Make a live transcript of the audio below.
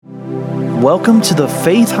Welcome to the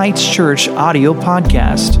Faith Heights Church audio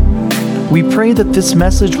podcast. We pray that this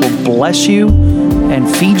message will bless you and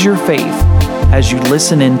feed your faith as you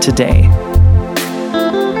listen in today.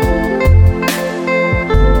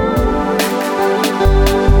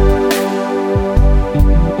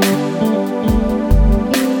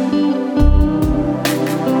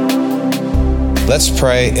 Let's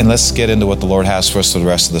pray and let's get into what the Lord has for us for the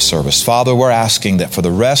rest of the service. Father, we're asking that for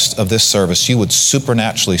the rest of this service, you would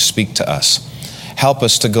supernaturally speak to us. Help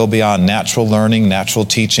us to go beyond natural learning, natural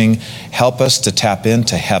teaching. Help us to tap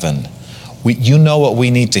into heaven. You know what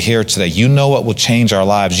we need to hear today. You know what will change our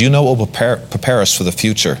lives. You know what will prepare us for the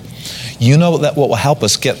future. You know that what will help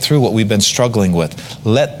us get through what we've been struggling with.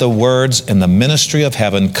 Let the words and the ministry of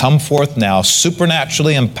heaven come forth now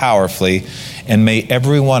supernaturally and powerfully, and may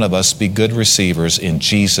every one of us be good receivers in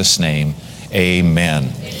Jesus' name.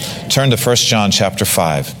 Amen. Turn to 1 John chapter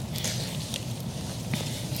 5.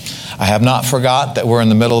 I have not forgot that we're in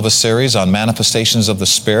the middle of a series on manifestations of the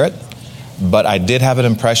Spirit, but I did have an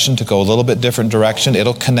impression to go a little bit different direction.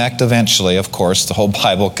 It'll connect eventually, of course. The whole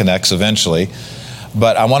Bible connects eventually.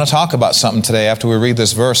 But I want to talk about something today after we read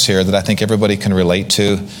this verse here that I think everybody can relate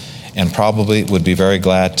to and probably would be very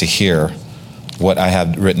glad to hear what I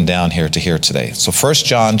have written down here to hear today. So 1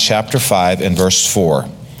 John chapter 5 and verse 4.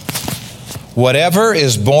 Whatever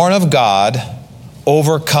is born of God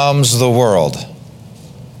overcomes the world.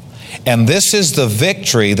 And this is the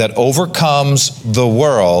victory that overcomes the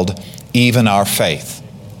world, even our faith.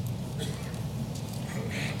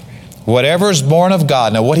 Whatever is born of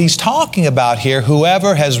God. Now what he's talking about here,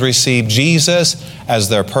 whoever has received Jesus as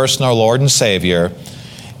their personal Lord and Savior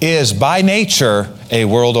is by nature a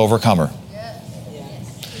world overcomer.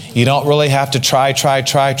 You don't really have to try.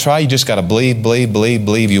 You just got to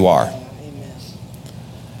believe you are.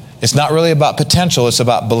 It's not really about potential, it's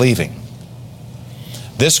about believing.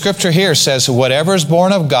 This scripture here says whatever is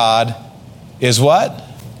born of God is what?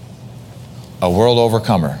 A world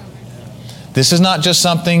overcomer. This is not just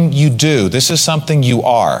something you do. This is something you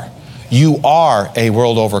are. You are a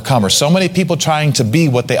world overcomer. So many people trying to be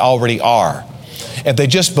what they already are. If they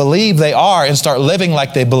just believe they are and start living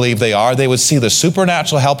like they believe they are, they would see the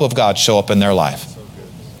supernatural help of God show up in their life.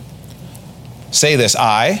 Say this,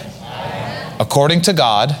 I, according to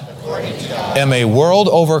God, am a world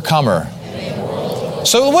overcomer.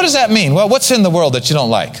 So what does that mean? Well, what's in the world that you don't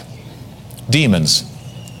like? Demons.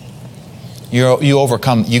 You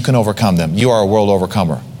can overcome them. You are a world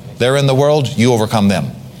overcomer. They're in the world, you overcome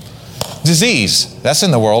them. Disease, that's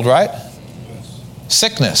in the world, right?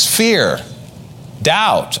 Sickness, fear,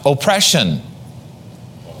 doubt, oppression.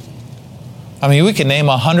 I mean, we can name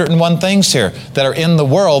 101 things here that are in the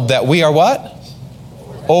world that we are what?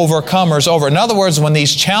 Overcomers over. In other words, when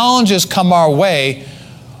these challenges come our way,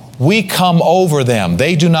 we come over them.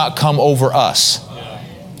 They do not come over us.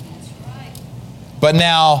 But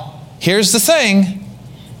now, here's the thing.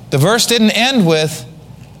 The verse didn't end with,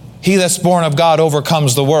 he that's born of God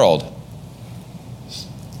overcomes the world.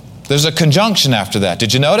 There's a conjunction after that.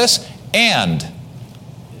 Did you notice? And.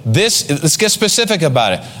 Let's get specific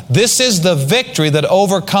about it. This is the victory that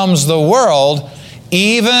overcomes the world,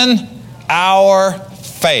 even our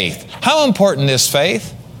faith. How important is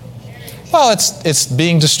faith? Well, it's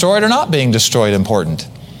being destroyed or not being destroyed important.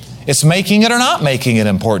 It's making it or not making it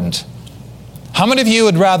important. How many of you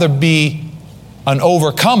would rather be an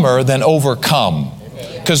overcomer than overcome?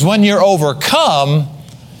 Because when you're overcome,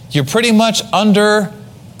 you're pretty much under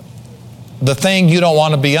the thing you don't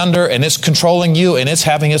want to be under, and it's controlling you, and it's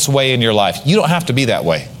having its way in your life. You don't have to be that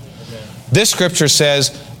way. This scripture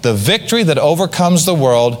says the victory that overcomes the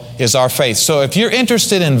world is our faith. So if you're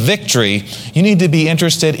interested in victory, you need to be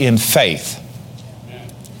interested in faith.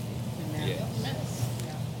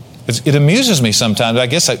 It amuses me sometimes. I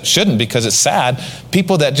guess I shouldn't because it's sad.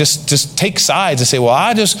 People that just take sides and say, well,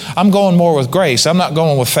 I'm going more with grace. I'm not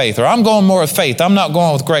going with faith. Or I'm going more with faith. I'm not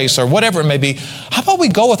going with grace. Or whatever it may be. How about we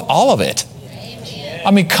go with all of it? Amen.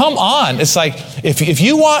 I mean, come on. It's like, if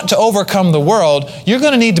you want to overcome the world, you're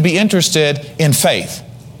going to need to be interested in faith.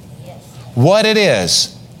 Yes. What it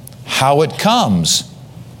is, how it comes,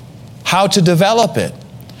 how to develop it,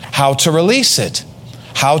 how to release it,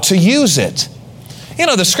 how to use it. You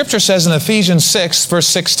know, the scripture says in Ephesians 6, verse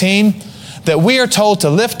 16, that we are told to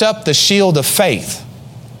lift up the shield of faith,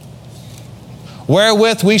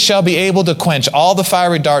 wherewith we shall be able to quench all the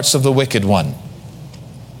fiery darts of the wicked one.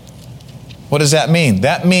 What does that mean?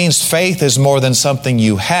 That means faith is more than something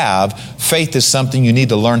you have. Faith is something you need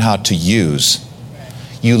to learn how to use.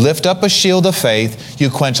 You lift up a shield of faith, you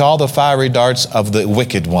quench all the fiery darts of the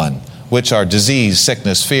wicked one, which are disease,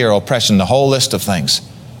 sickness, fear, oppression, the whole list of things.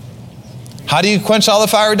 How do you quench all the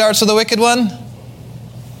fiery darts of the wicked one?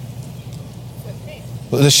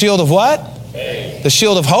 The shield of what? Faith. The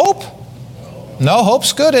shield of hope? No,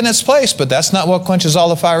 hope's good in its place, but that's not what quenches all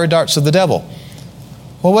the fiery darts of the devil.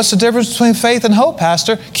 Well, what's the difference between faith and hope,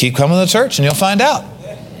 Pastor? Keep coming to church and you'll find out.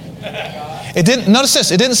 Notice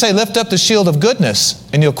this, it didn't say lift up the shield of goodness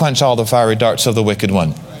and you'll quench all the fiery darts of the wicked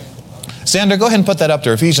one. Xander, go ahead and put that up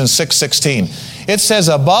there, Ephesians 6:16. It says,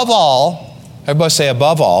 above all, everybody say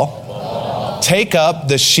above all, take up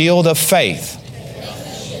the shield of faith,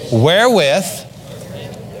 wherewith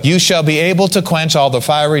you shall be able to quench all the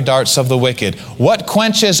fiery darts of the wicked. What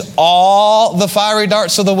quenches all the fiery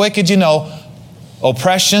darts of the wicked? You know,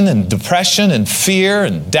 oppression and depression and fear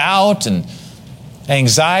and doubt and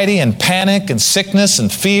anxiety and panic and sickness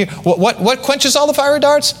and fear. What quenches all the fiery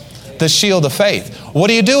darts? The shield of faith. What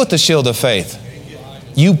do you do with the shield of faith?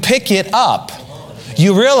 You pick it up.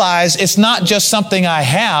 You realize it's not just something I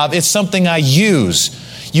have, it's something I use.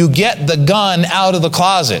 You get the gun out of the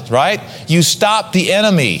closet, right? You stop the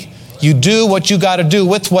enemy. You do what you got to do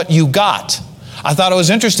with what you got. I thought it was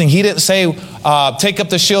interesting. He didn't say, take up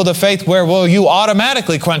the shield of faith where will you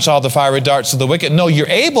automatically quench all the fiery darts of the wicked. No, you're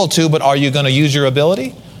able to, but are you going to use your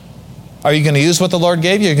ability? Are you going to use what the Lord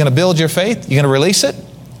gave you? You're going to build your faith? You're going to release it?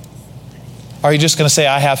 Or are you just going to say,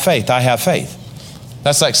 I have faith, I have faith?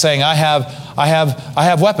 That's like saying, I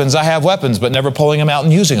have weapons, but never pulling them out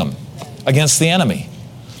and using them against the enemy.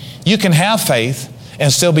 You can have faith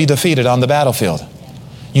and still be defeated on the battlefield.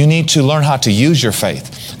 You need to learn how to use your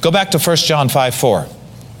faith. Go back to 1 John 5:4.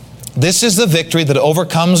 This is the victory that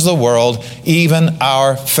overcomes the world, even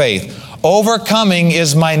our faith. Overcoming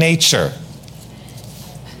is my nature.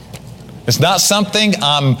 It's not something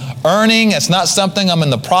I'm earning. It's not something I'm in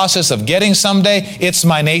the process of getting someday. It's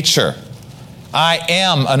my nature. I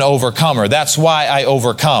am an overcomer. That's why I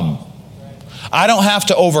overcome. I don't have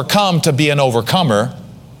to overcome to be an overcomer.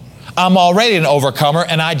 I'm already an overcomer,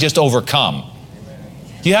 and I just overcome.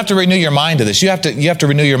 You have to renew your mind to this. You have to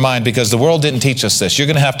renew your mind because the world didn't teach us this. You're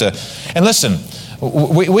going to have to. And listen,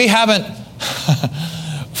 we haven't,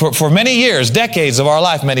 for many years, decades of our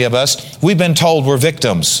life, many of us, we've been told we're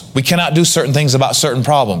victims. We cannot do certain things about certain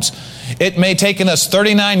problems. It may have taken us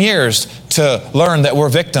 39 years to learn that we're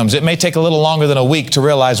victims. It may take a little longer than a week to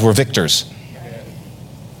realize we're victors.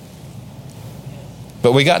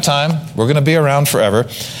 But we got time. We're going to be around forever.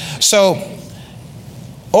 So,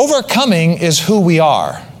 overcoming is who we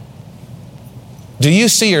are. Do you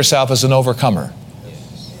see yourself as an overcomer?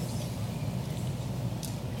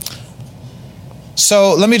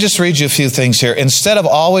 So, let me just read you a few things here. Instead of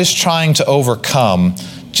always trying to overcome,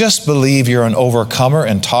 just believe you're an overcomer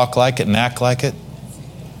and talk like it and act like it.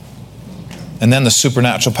 And then the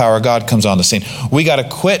supernatural power of God comes on the scene. We got to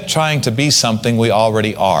quit trying to be something we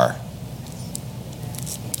already are.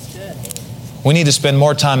 We need to spend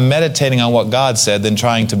more time meditating on what God said than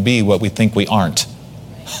trying to be what we think we aren't.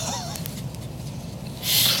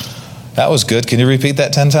 That was good. Can you repeat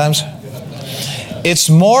that 10 times?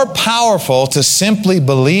 It's more powerful to simply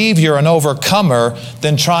believe you're an overcomer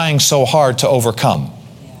than trying so hard to overcome.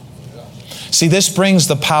 See, this brings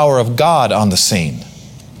the power of God on the scene.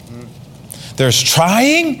 There's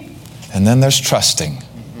trying, and then there's trusting.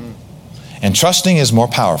 And trusting is more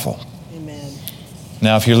powerful.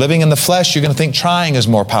 Now, if you're living in the flesh, you're going to think trying is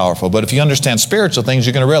more powerful. But if you understand spiritual things,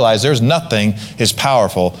 you're going to realize there's nothing as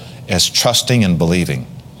powerful as trusting and believing.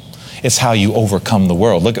 It's how you overcome the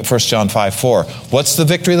world. Look at 1 John 5:4. What's the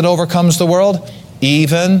victory that overcomes the world?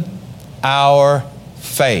 Even our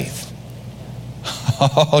faith.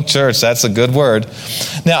 Oh, church, that's a good word.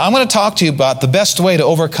 Now, I'm going to talk to you about the best way to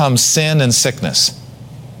overcome sin and sickness.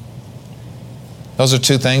 Those are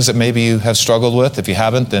two things that maybe you have struggled with. If you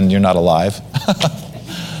haven't, then you're not alive.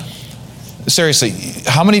 Seriously,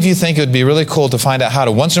 how many of you think it would be really cool to find out how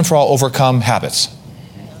to once and for all overcome habits?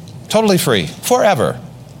 Totally free, forever.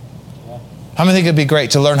 How many think it would be great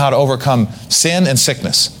to learn how to overcome sin and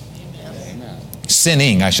sickness?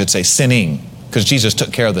 Sinning, I should say, sinning. Because Jesus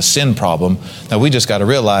took care of the sin problem. Now we just got to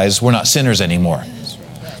realize we're not sinners anymore.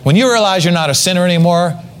 When you realize you're not a sinner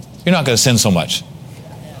anymore, you're not going to sin so much.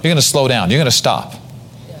 You're going to slow down. You're going to stop.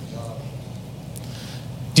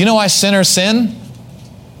 Do you know why sinners sin?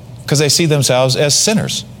 Because they see themselves as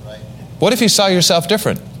sinners. What if you saw yourself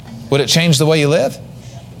different? Would it change the way you live?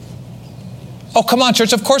 Oh, come on,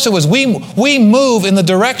 church. Of course it was. We move in the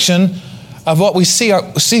direction of what we see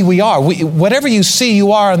we are. Whatever you see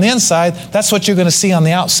you are on the inside, that's what you're going to see on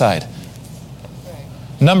the outside.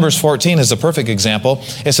 Numbers 14 is a perfect example.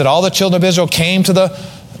 It said all the children of Israel came to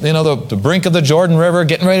the brink of the Jordan River,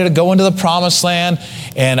 getting ready to go into the promised land.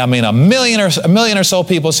 And I mean, a million or so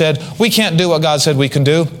people said, we can't do what God said we can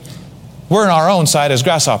do. We're in our own sight as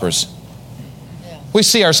grasshoppers. We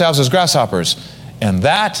see ourselves as grasshoppers. And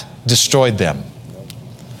that destroyed them.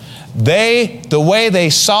 The way they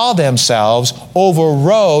saw themselves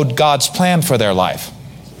overrode God's plan for their life.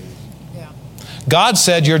 God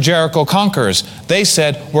said, you're Jericho conquerors. They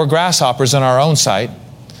said, we're grasshoppers in our own sight.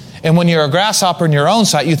 And when you're a grasshopper in your own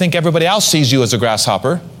sight, you think everybody else sees you as a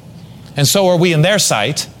grasshopper. And so are we in their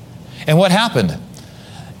sight. And what happened?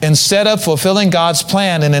 Instead of fulfilling God's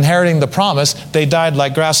plan and inheriting the promise, they died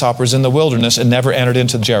like grasshoppers in the wilderness and never entered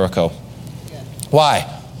into Jericho.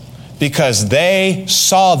 Why? Because they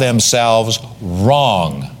saw themselves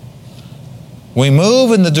wrong. We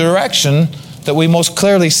move in the direction that we most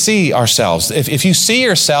clearly see ourselves. If you see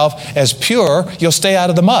yourself as pure, you'll stay out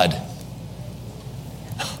of the mud.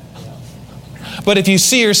 But if you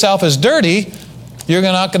see yourself as dirty, you're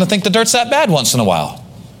not going to think the dirt's that bad once in a while.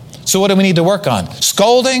 So what do we need to work on?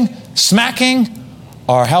 Scolding, smacking,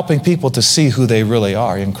 or helping people to see who they really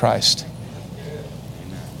are in Christ?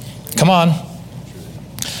 Come on.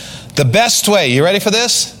 The best way, you ready for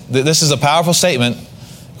this? This is a powerful statement.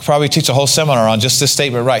 We'll probably teach a whole seminar on just this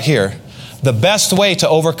statement right here. The best way to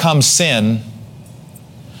overcome sin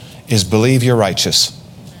is believe you're righteous.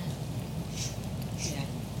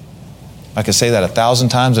 I could say that 1,000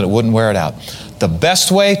 times and it wouldn't wear it out. The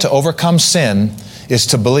best way to overcome sin is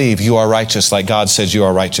to believe you are righteous like God says you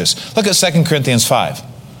are righteous. Look at 2 Corinthians 5,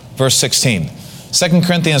 verse 16. 2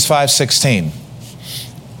 Corinthians 5:16.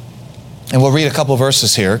 And we'll read a couple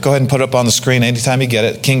verses here. Go ahead and put it up on the screen anytime you get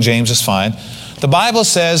it. King James is fine. The Bible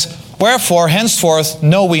says, wherefore, henceforth,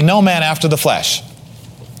 know we no man after the flesh.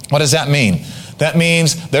 What does that mean? That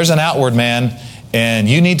means there's an outward man, and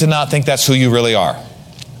you need to not think that's who you really are.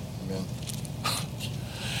 Amen.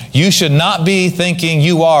 You should not be thinking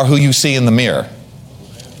you are who you see in the mirror,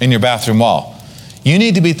 in your bathroom wall. You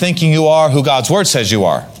need to be thinking you are who God's Word says you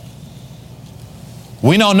are.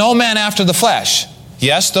 We know no man after the flesh.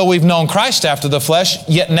 Yes, though we've known Christ after the flesh,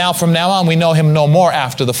 yet now from now on we know Him no more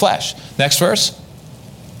after the flesh. Next verse.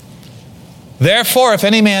 Therefore, if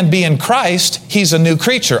any man be in Christ, he's a new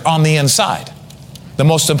creature on the inside. The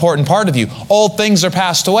most important part of you. Old things are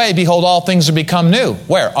passed away. Behold, all things are become new.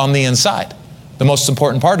 Where? On the inside. The most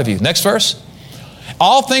important part of you. Next verse.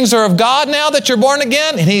 All things are of God now that you're born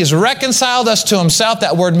again, and He's reconciled us to Himself.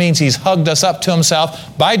 That word means He's hugged us up to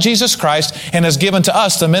Himself by Jesus Christ and has given to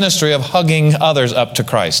us the ministry of hugging others up to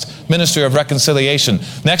Christ. Ministry of reconciliation.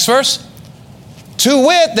 Next verse. To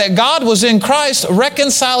wit, that God was in Christ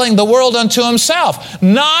reconciling the world unto Himself,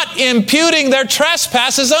 not imputing their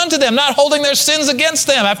trespasses unto them, not holding their sins against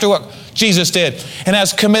them after what Jesus did, and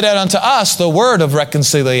has committed unto us the word of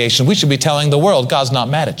reconciliation. We should be telling the world, God's not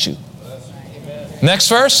mad at you. Next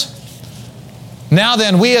verse. Now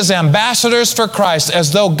then, we as ambassadors for Christ,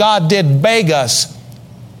 as though God did beg us,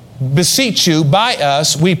 beseech you by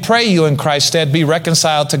us, we pray you in Christ's stead, be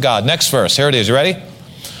reconciled to God. Next verse. Here it is. You ready?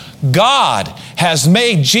 God has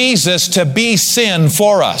made Jesus to be sin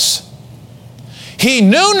for us. He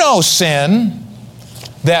knew no sin,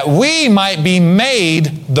 that we might be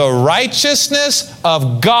made the righteousness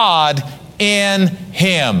of God in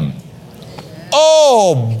Him.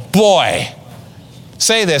 Oh boy.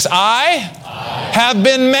 Say this. I have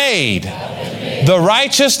been made the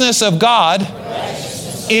righteousness of God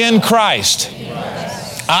in Christ.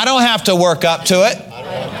 I don't have to work up to it.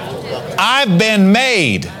 I've been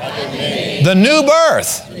made the new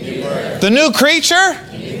birth. The new creature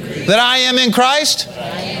that I am in Christ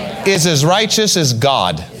is as righteous as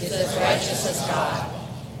God.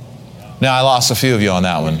 Now, I lost a few of you on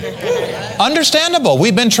that one. Understandable.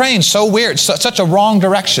 We've been trained so weird, such a wrong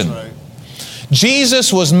direction.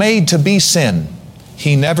 Jesus was made to be sin.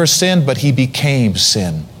 He never sinned, but He became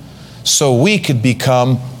sin. So we could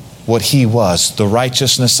become what He was, the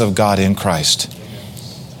righteousness of God in Christ.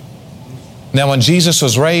 Now, when Jesus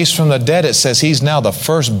was raised from the dead, it says He's now the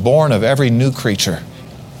firstborn of every new creature.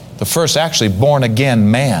 The first actually born again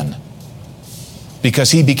man.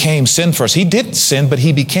 Because He became sin for us. He didn't sin, but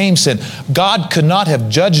He became sin. God could not have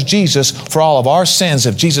judged Jesus for all of our sins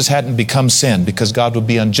if Jesus hadn't become sin, because God would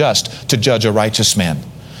be unjust to judge a righteous man.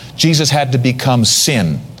 Jesus had to become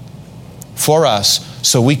sin for us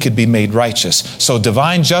so we could be made righteous. So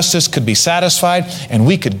divine justice could be satisfied and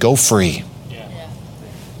we could go free.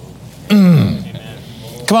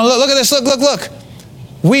 Come on, look at this. Look.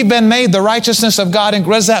 We've been made the righteousness of God. And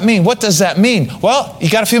what does that mean? What does that mean? Well, you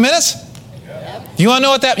got a few minutes? You want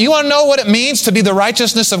to know what it means to be the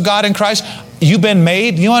righteousness of God in Christ? You've been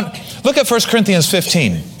made. Look at 1 Corinthians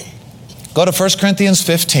 15. Go to 1 Corinthians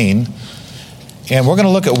 15. And we're going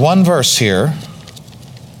to look at one verse here.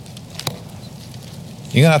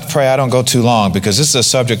 You're going to have to pray I don't go too long, because this is a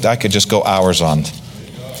subject I could just go hours on.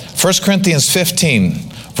 1 Corinthians 15,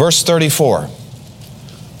 verse 34.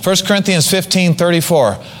 1 Corinthians 15,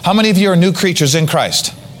 34. How many of you are new creatures in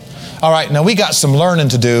Christ? All right, now we got some learning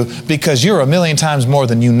to do, because you're 1,000,000 times more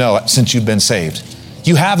than you know since you've been saved.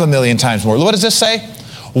 You have 1,000,000 times more. What does this say?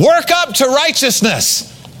 Work up to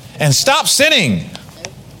righteousness and stop sinning.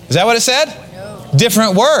 Is that what it said? No.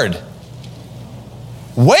 Different word.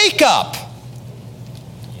 Wake up.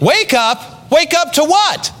 Wake up. Wake up to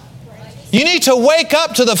what? You need to wake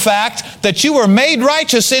up to the fact that you were made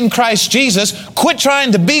righteous in Christ Jesus. Quit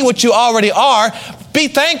trying to be what you already are. Be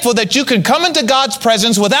thankful that you can come into God's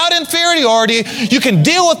presence without inferiority. You can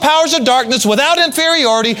deal with powers of darkness without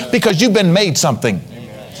inferiority, because you've been made something.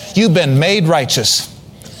 You've been made righteous.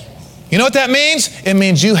 You know what that means? It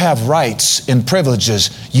means you have rights and privileges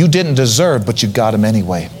you didn't deserve, but you got them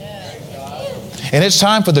anyway. And it's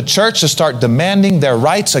time for the church to start demanding their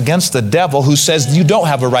rights against the devil, who says you don't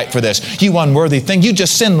have a right for this. You unworthy thing. You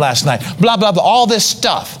just sinned last night. Blah, blah, blah. All this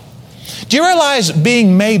stuff. Do you realize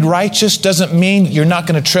being made righteous doesn't mean you're not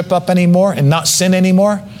going to trip up anymore and not sin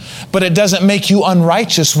anymore? But it doesn't make you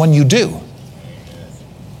unrighteous when you do.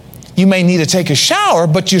 You may need to take a shower,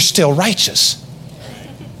 but you're still righteous.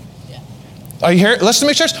 Are you here? Listen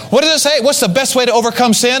to me, church. What does it say? What's the best way to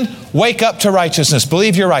overcome sin? Wake up to righteousness.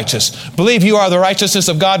 Believe you're righteous. Believe you are the righteousness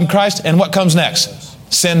of God in Christ. And what comes next?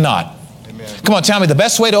 Sin not. Amen. Come on, tell me the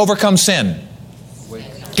best way to overcome sin.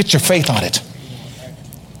 Get your faith on it.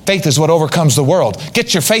 Faith is what overcomes the world.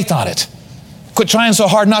 Get your faith on it. Quit trying so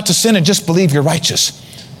hard not to sin and just believe you're righteous.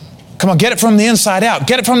 Come on, get it from the inside out.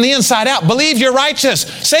 Get it from the inside out. Believe you're righteous.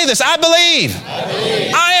 Say this, I believe.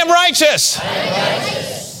 I am righteous. I am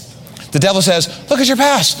righteous. The devil says, look at your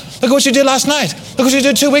past. Look at what you did last night. Look what you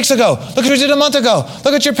did 2 weeks ago. Look what you did a month ago.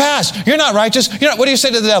 Look at your past. You're not righteous. What do you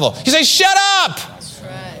say to the devil? You say, shut up. That's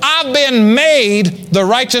right. I've been made the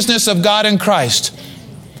righteousness of God in Christ.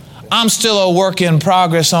 I'm still a work in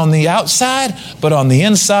progress on the outside, but on the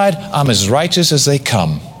inside, I'm as righteous as they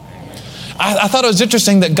come. I thought it was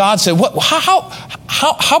interesting that God said,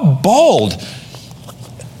 how bold.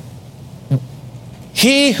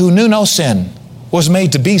 He who knew no sin was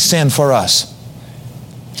made to be sin for us,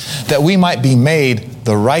 that we might be made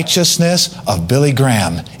the righteousness of Billy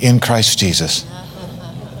Graham in Christ Jesus.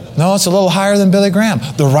 No, it's a little higher than Billy Graham.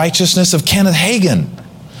 The righteousness of Kenneth Hagin,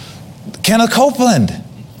 Kenneth Copeland.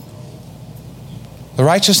 The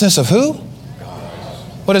righteousness of who?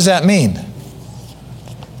 What does that mean?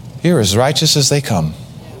 You're as righteous as they come.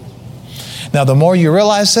 Now, the more you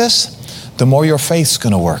realize this, the more your faith's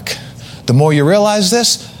going to work. The more you realize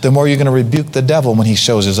this, the more you're going to rebuke the devil when he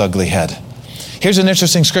shows his ugly head. Here's an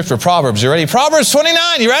interesting scripture, Proverbs. You ready? Proverbs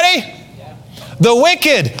 29. You ready? Yeah. The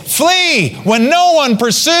wicked flee when no one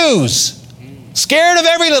pursues, scared of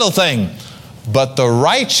every little thing. But the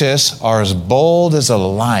righteous are as bold as a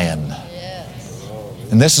lion. Yes.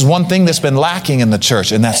 And this is one thing that's been lacking in the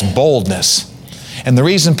church, and that's boldness. And the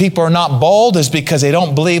reason people are not bold is because they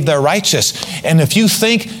don't believe they're righteous. And if you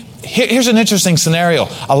think, here's an interesting scenario.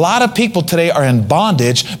 A lot of people today are in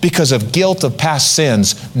bondage because of guilt of past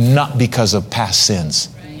sins, not because of past sins.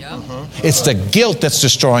 It's the guilt that's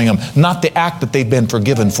destroying them, not the act that they've been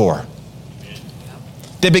forgiven for.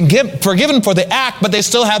 They've been forgiven for the act, but they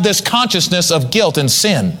still have this consciousness of guilt and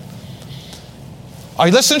sin. Are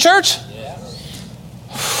you listening, church?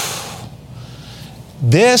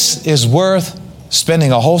 This is worth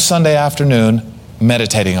spending a whole Sunday afternoon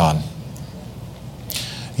meditating on.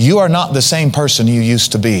 You are not the same person you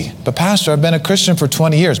used to be. But Pastor, I've been a Christian for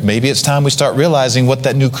 20 years. Maybe it's time we start realizing what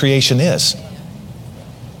that new creation is.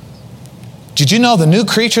 Did you know the new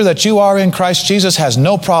creature that you are in Christ Jesus has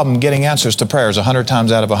no problem getting answers to prayers 100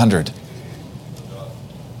 times out of 100?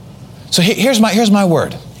 So here's my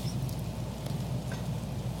word.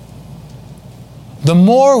 The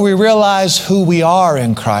more we realize who we are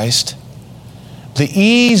in Christ, the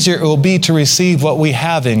easier it will be to receive what we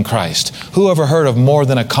have in Christ. Who ever heard of more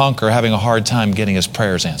than a conqueror having a hard time getting his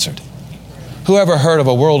prayers answered? Who ever heard of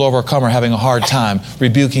a world overcomer having a hard time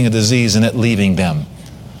rebuking a disease and it leaving them?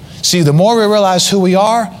 See, the more we realize who we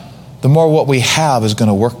are, the more what we have is going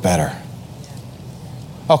to work better.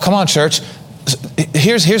 Oh, come on, church.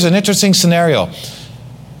 Here's an interesting scenario.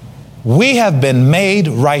 We have been made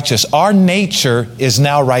righteous. Our nature is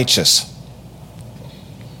now righteous.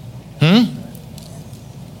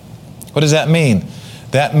 What does that mean?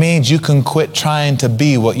 That means you can quit trying to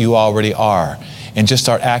be what you already are and just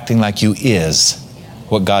start acting like you is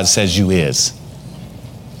what God says you is.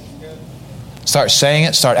 Start saying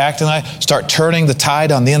it, start acting like it, start turning the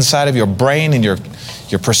tide on the inside of your brain and your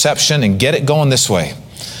perception and get it going this way.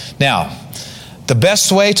 Now, The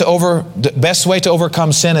best way to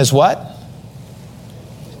overcome sin is what?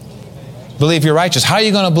 Believe you're righteous. How are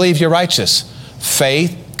you going to believe you're righteous?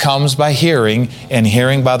 Faith comes by hearing, and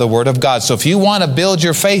hearing by the Word of God. So if you want to build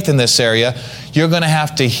your faith in this area, you're going to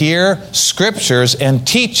have to hear scriptures and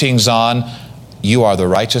teachings on you are the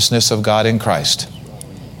righteousness of God in Christ.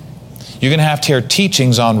 You're going to have to hear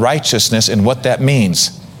teachings on righteousness and what that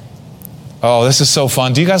means. Oh, this is so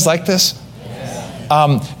fun. Do you guys like this?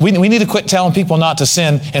 We need to quit telling people not to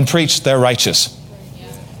sin and preach they're righteous.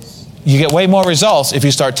 You get way more results if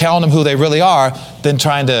you start telling them who they really are than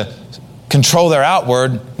trying to control their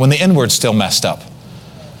outward when the inward's still messed up.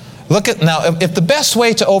 Look at now, if the best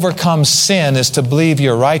way to overcome sin is to believe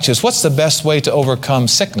you're righteous, what's the best way to overcome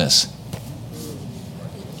sickness?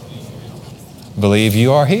 Believe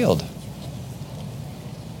you are healed.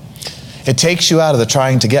 It takes you out of the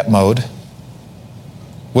trying to get mode,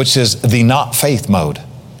 which is the not faith mode.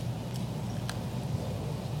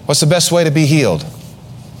 What's the best way to be healed?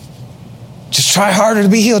 Just try harder to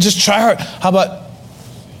be healed. Just try hard. How about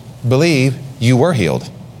believe you were healed?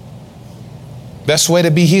 Best way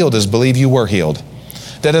to be healed is believe you were healed.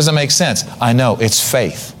 That doesn't make sense. I know, it's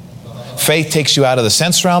faith. Faith takes you out of the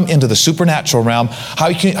sense realm into the supernatural realm.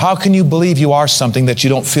 How can you believe you are something that you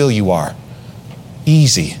don't feel you are?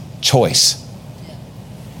 Easy choice.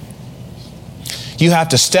 You have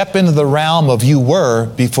to step into the realm of you were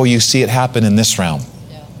before you see it happen in this realm.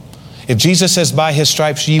 If Jesus says, by His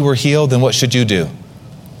stripes ye were healed, then what should you do?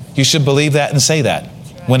 You should believe that and say that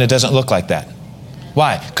when it doesn't look like that.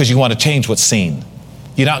 Why? Because you want to change what's seen.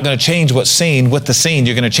 You're not going to change what's seen with the seen.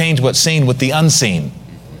 You're going to change what's seen with the unseen.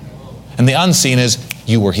 And the unseen is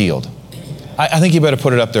you were healed. I think you better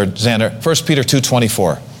put it up there, Xander. 1 Peter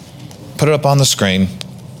 2:24. Put it up on the screen.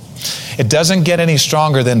 It doesn't get any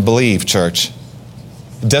stronger than believe, church.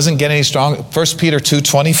 It doesn't get any stronger. 1 Peter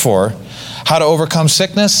 2:24. How to overcome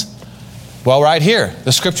sickness? Well, right here,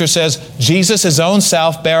 the scripture says, Jesus, His own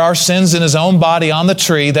self, bare our sins in His own body on the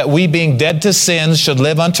tree, that we, being dead to sins, should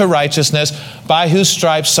live unto righteousness, by whose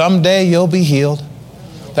stripes someday you'll be healed.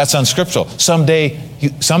 That's unscriptural. Someday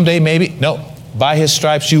maybe. No. By His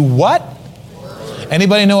stripes you what?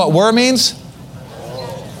 Anybody know what were means?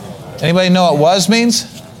 Anybody know what was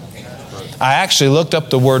means? I actually looked up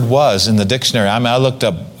the word was in the dictionary. I looked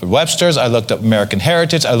up Webster's, I looked up American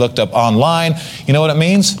Heritage, I looked up online. You know what it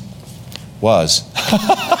means? Was.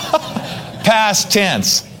 Past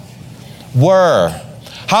tense. Were.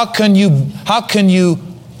 How can you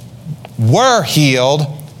were healed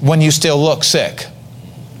when you still look sick?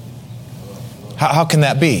 How can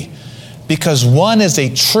that be? Because one is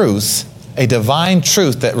a truth, a divine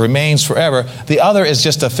truth that remains forever. The other is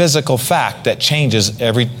just a physical fact that changes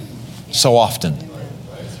every so often.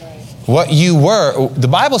 What you were, the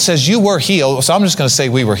Bible says you were healed, so I'm just going to say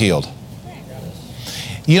we were healed.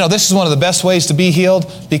 You know, this is one of the best ways to be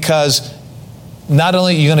healed, because not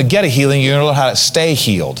only are you going to get a healing, you're going to learn how to stay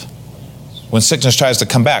healed when sickness tries to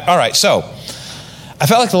come back. All right, so I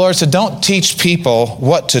felt like the Lord said, don't teach people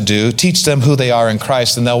what to do. Teach them who they are in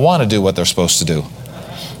Christ, and they'll want to do what they're supposed to do.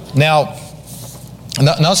 Now,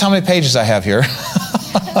 notice how many pages I have here.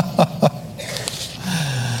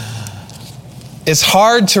 It's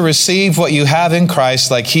hard to receive what you have in Christ,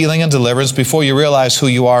 like healing and deliverance, before you realize who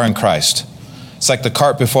you are in Christ. It's like the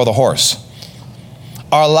cart before the horse.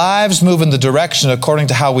 Our lives move in the direction according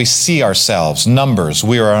to how we see ourselves. Numbers.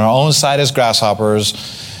 We are on our own side as grasshoppers,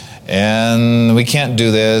 and we can't do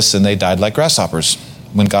this, and they died like grasshoppers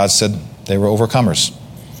when God said they were overcomers.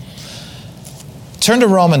 Turn to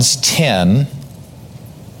Romans 10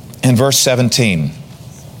 and verse 17.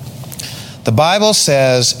 The Bible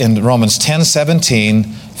says in Romans 10:17,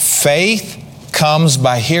 faith comes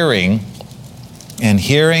by hearing, and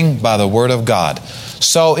hearing by the Word of God.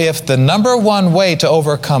 So if the number one way to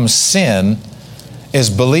overcome sin is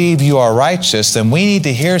believe you are righteous, then we need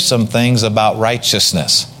to hear some things about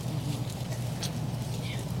righteousness.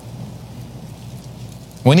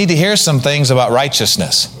 We need to hear some things about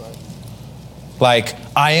righteousness. Like,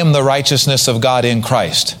 I am the righteousness of God in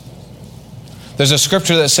Christ. There's a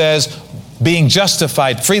scripture that says, being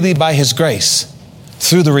justified freely by His grace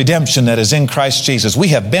through the redemption that is in Christ Jesus. We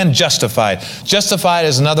have been justified. Justified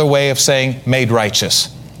is another way of saying made righteous.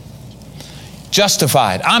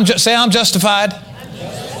 Justified. Say I'm justified.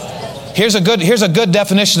 Here's a good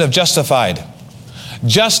definition of justified.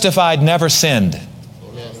 Justified never sinned.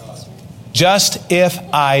 Just if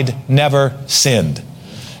I'd never sinned.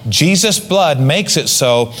 Jesus' blood makes it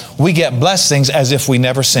so we get blessings as if we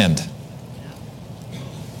never sinned.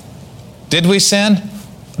 Did we sin?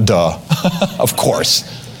 Duh. Of course.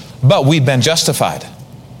 But we've been justified.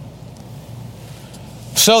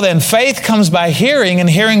 So then faith comes by hearing, and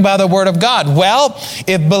hearing by the Word of God. Well,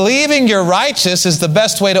 if believing you're righteous is the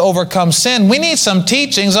best way to overcome sin, we need some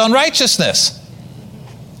teachings on righteousness.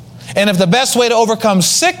 And if the best way to overcome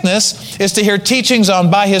sickness is to hear teachings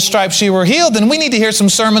on by His stripes you were healed, then we need to hear some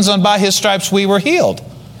sermons on by His stripes we were healed.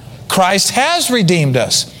 Christ has redeemed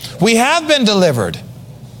us. We have been delivered.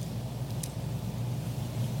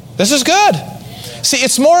 This is good. See,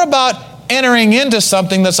 it's more about entering into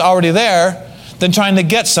something that's already there than trying to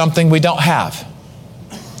get something we don't have.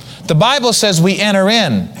 The Bible says we enter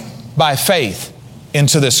in by faith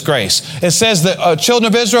into this grace. It says that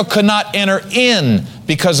children of Israel could not enter in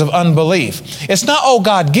because of unbelief. It's not, oh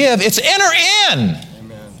God, give. It's enter in.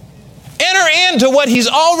 Amen. Enter into what He's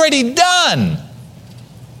already done.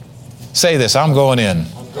 Say this, I'm going in.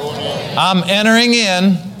 I'm entering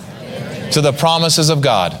in to the promises of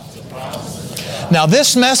God. Now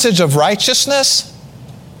this message of righteousness,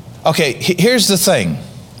 okay, here's the thing.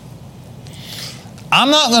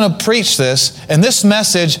 I'm not going to preach this, and this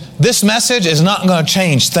message is not going to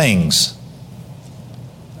change things.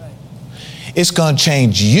 It's going to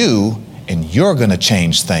change you, and you're going to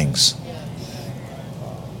change things.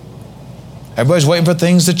 Everybody's waiting for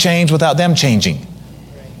things to change without them changing.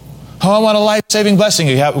 Oh, I want a life-saving blessing.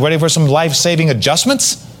 Are you ready for some life-saving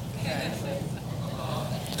adjustments?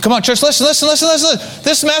 Come on, church, listen.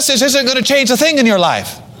 This message isn't going to change a thing in your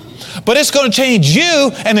life. But it's going to change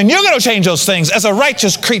you, and then you're going to change those things as a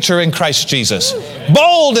righteous creature in Christ Jesus.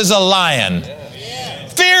 Bold as a lion.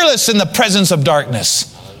 Fearless in the presence of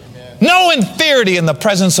darkness. No inferiority in the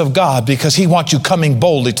presence of God, because He wants you coming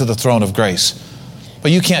boldly to the throne of grace.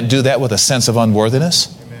 But you can't do that with a sense of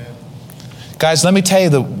unworthiness. Guys, let me tell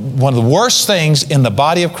you, one of the worst things in the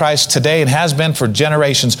body of Christ today, and has been for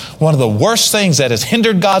generations, one of the worst things that has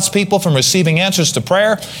hindered God's people from receiving answers to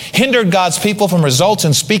prayer, hindered God's people from results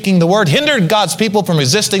in speaking the word, hindered God's people from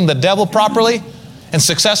resisting the devil properly and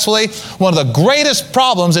successfully. One of the greatest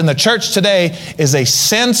problems in the church today is a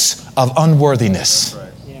sense of unworthiness,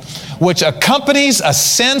 which accompanies a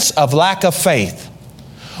sense of lack of faith,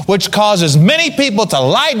 which causes many people to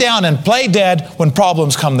lie down and play dead when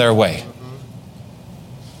problems come their way.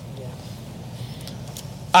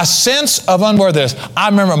 A sense of unworthiness. I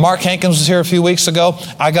remember Mark Hankins was here a few weeks ago.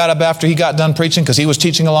 I got up after he got done preaching because he was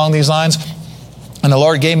teaching along these lines. And the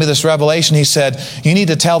Lord gave me this revelation. He said, you need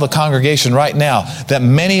to tell the congregation right now that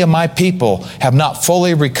many of my people have not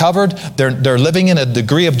fully recovered. They're living in a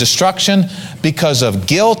degree of destruction because of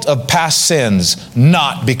guilt of past sins,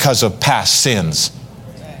 not because of past sins.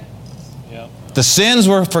 The sins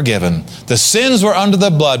were forgiven. The sins were under the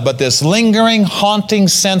blood, but this lingering, haunting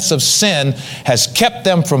sense of sin has kept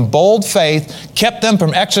them from bold faith, kept them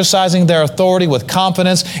from exercising their authority with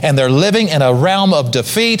confidence, and they're living in a realm of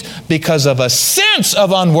defeat because of a sense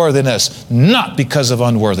of unworthiness, not because of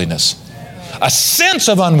unworthiness. A sense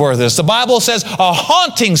of unworthiness. The Bible says a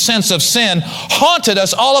haunting sense of sin haunted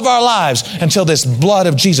us all of our lives until this blood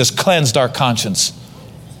of Jesus cleansed our conscience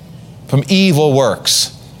from evil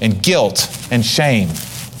works and guilt and shame.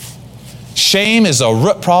 Shame is a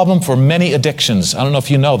root problem for many addictions. I don't know if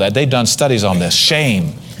you know that. They've done studies on this.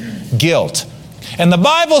 Shame, guilt. And the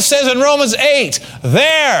Bible says in Romans 8,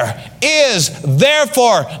 there is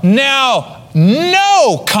therefore now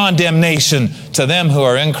no condemnation to them who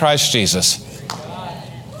are in Christ Jesus.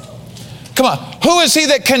 Come on, who is he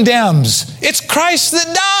that condemns? It's Christ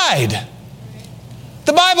that died.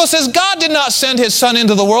 The Bible says God did not send His Son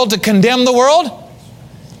into the world to condemn the world.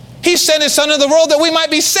 He sent His Son into the world that we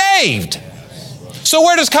might be saved. So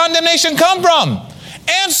where does condemnation come from?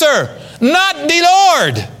 Answer, not the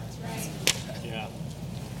Lord.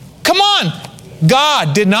 Come on.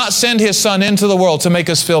 God did not send His Son into the world to make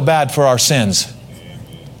us feel bad for our sins.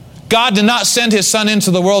 God did not send His Son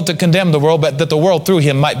into the world to condemn the world, but that the world through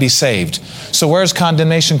Him might be saved. So where does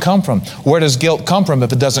condemnation come from? Where does guilt come from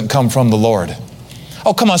if it doesn't come from the Lord?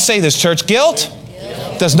 Oh, come on, say this, church. Guilt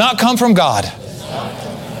does not come from God.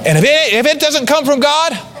 And if it doesn't come from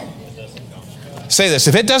God, say this,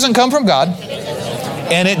 if it doesn't come from God,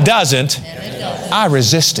 and it doesn't, I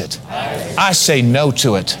resist it. I say no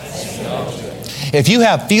to it. If you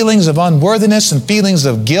have feelings of unworthiness and feelings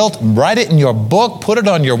of guilt, write it in your book, put it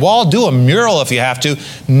on your wall, do a mural if you have to,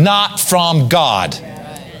 not from God.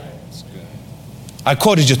 I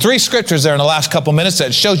quoted you 3 scriptures there in the last couple minutes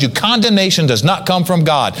that shows you condemnation does not come from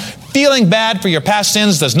God. Feeling bad for your past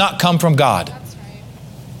sins does not come from God.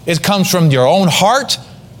 It comes from your own heart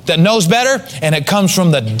that knows better, and it comes from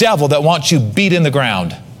the devil that wants you beat in the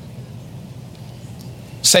ground.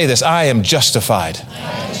 Say this, I am justified,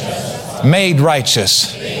 made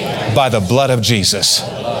righteous by the blood of Jesus.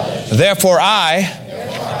 Therefore I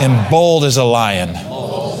am bold as a lion.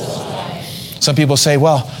 Some people say,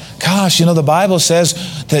 well, gosh, the Bible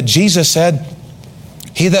says that Jesus said,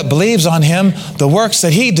 he that believes on him, the works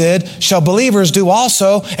that he did, shall believers do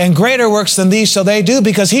also, and greater works than these shall they do,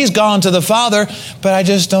 because he's gone to the Father. But I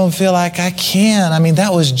just don't feel like I can.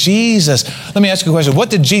 That was Jesus. Let me ask you a question. What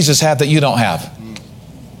did Jesus have that you don't have?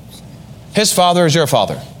 His Father is your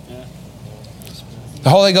Father. The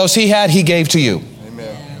Holy Ghost he had, he gave to you.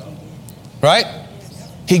 Amen. Right?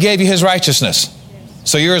 He gave you his righteousness.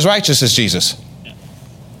 So you're as righteous as Jesus.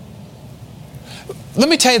 Let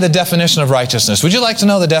me tell you the definition of righteousness. Would you like to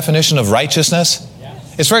know the definition of righteousness?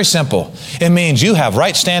 Yes. It's very simple. It means you have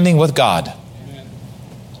right standing with God.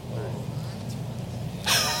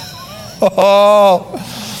 Oh,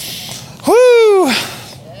 whoo.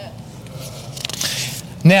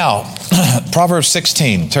 Now, Proverbs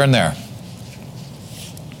 16, turn there.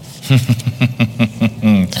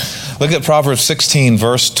 Look at Proverbs 16,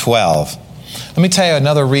 verse 12. Let me tell you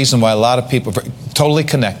another reason why a lot of people, totally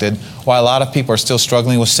connected, why a lot of people are still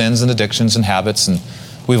struggling with sins and addictions and habits, and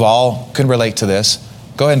we've all can relate to this.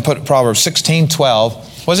 Go ahead and put Proverbs 16,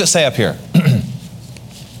 12. What does it say up here?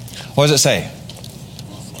 What does it say?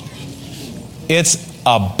 It's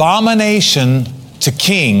abomination to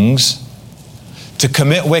kings to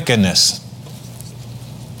commit wickedness,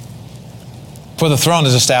 for the throne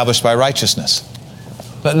is established by righteousness.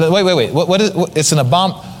 But wait. It's an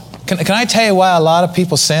abomination. Can I tell you why a lot of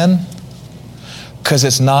people sin? Because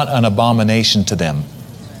it's not an abomination to them.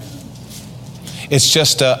 It's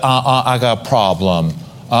just I got a problem.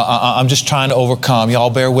 I'm just trying to overcome. Y'all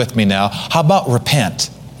bear with me now. How about repent?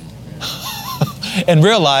 And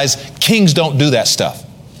realize kings don't do that stuff.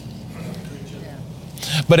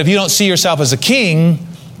 But if you don't see yourself as a king,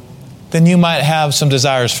 then you might have some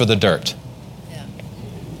desires for the dirt.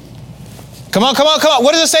 Come on.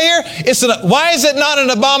 What does it say here? Why is it not an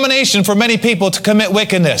abomination for many people to commit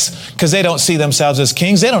wickedness? Because they don't see themselves as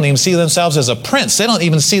kings. They don't even see themselves as a prince. They don't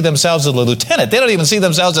even see themselves as a lieutenant. They don't even see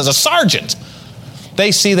themselves as a sergeant.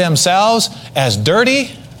 They see themselves as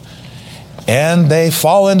dirty, and they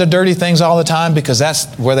fall into dirty things all the time because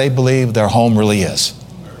that's where they believe their home really is.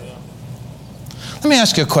 Let me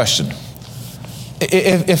ask you a question.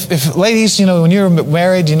 If ladies, when you're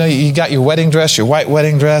married, you got your wedding dress, your white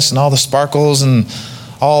wedding dress, and all the sparkles and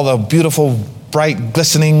all the beautiful, bright,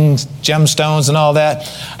 glistening gemstones and all that.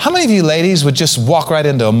 How many of you ladies would just walk right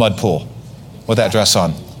into a mud pool with that dress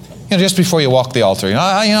on? Just before you walk the altar.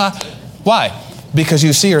 Why? Because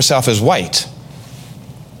you see yourself as white.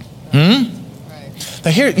 Now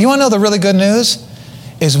here, you want to know the really good news?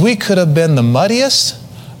 Is we could have been the muddiest,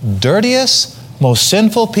 dirtiest, most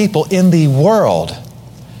sinful people in the world.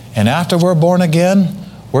 And after we're born again,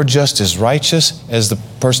 we're just as righteous as the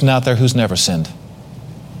person out there who's never sinned.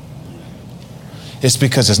 It's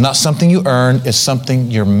because it's not something you earn, it's something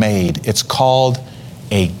you're made. It's called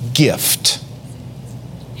a gift.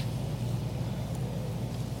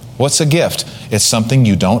 What's a gift? It's something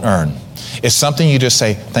you don't earn. It's something you just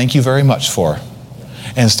say, thank you very much for,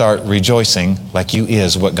 and start rejoicing like you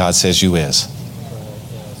is what God says you is.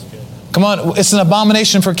 Come on, it's an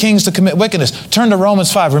abomination for kings to commit wickedness. Turn to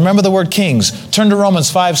Romans 5. Remember the word kings. Turn to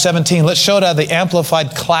Romans 5:17. Let's show it out of the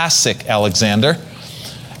Amplified Classic, Alexander.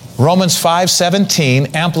 Romans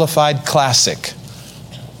 5:17, Amplified Classic.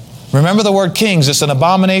 Remember the word kings. It's an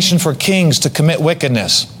abomination for kings to commit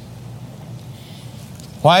wickedness.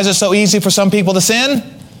 Why is it so easy for some people to sin?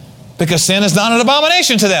 Because sin is not an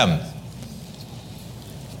abomination to them.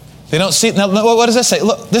 They don't see. Now, what does that say?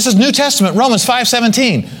 Look, this is New Testament, Romans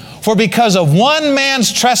 5:17. For because of one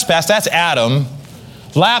man's trespass, that's Adam,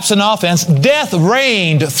 lapse and offense, death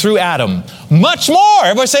reigned through Adam. Much more,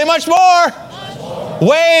 everybody say much more.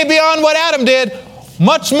 Way beyond what Adam did.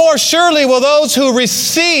 Much more surely will those who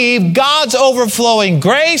receive God's overflowing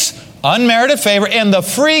grace, unmerited favor, and the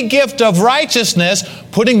free gift of righteousness,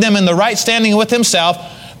 putting them in the right standing with himself,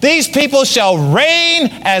 these people shall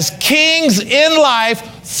reign as kings in life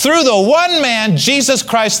through the one man, Jesus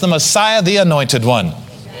Christ, the Messiah, the Anointed One.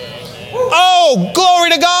 Oh,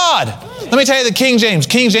 glory to God. Let me tell you the King James.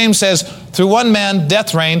 King James says, through one man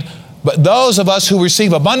death reigned, but those of us who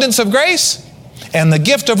receive abundance of grace and the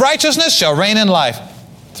gift of righteousness shall reign in life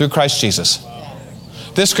through Christ Jesus.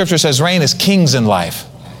 This scripture says reign as kings in life.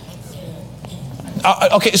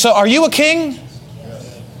 Okay, so are you a king?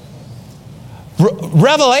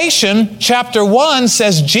 Revelation chapter 1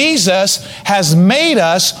 says Jesus has made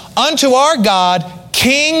us unto our God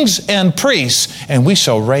kings and priests, and we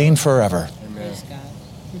shall reign forever. Amen.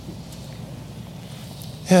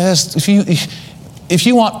 Yes, if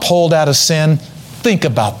you want pulled out of sin, think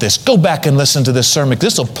about this. Go back and listen to this sermon.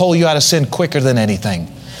 This will pull you out of sin quicker than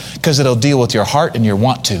anything, because it'll deal with your heart and your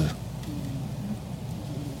want to.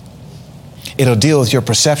 It'll deal with your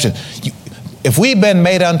perception. If we've been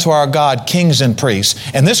made unto our God kings and priests,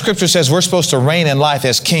 and this scripture says we're supposed to reign in life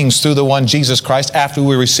as kings through the one Jesus Christ after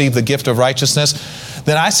we receive the gift of righteousness,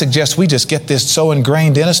 then I suggest we just get this so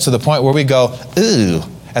ingrained in us to the point where we go, ooh,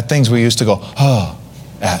 at things we used to go, oh,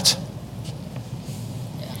 at.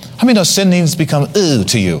 How many know sin needs to become ooh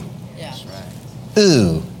to you? Yeah.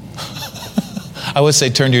 Ooh. I would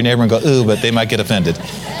say turn to your neighbor and go, ooh, but they might get offended.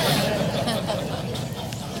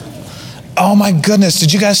 Oh my goodness,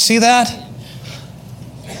 did you guys see that?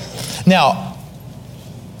 Now,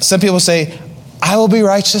 some people say, I will be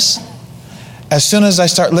righteous as soon as I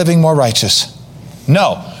start living more righteous.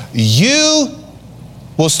 No, you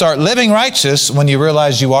will start living righteous when you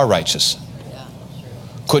realize you are righteous.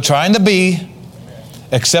 Quit trying to be,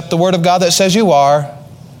 accept the word of God that says you are,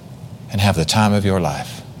 and have the time of your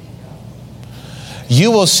life. You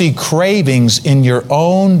will see cravings in your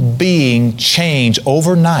own being change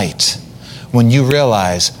overnight when you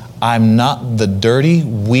realize, I'm not the dirty,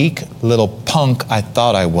 weak little punk I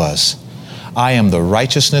thought I was. I am the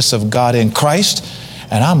righteousness of God in Christ,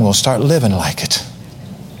 and I'm going to start living like it.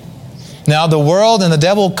 Now, the world and the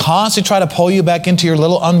devil constantly try to pull you back into your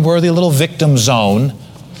little unworthy little victim zone,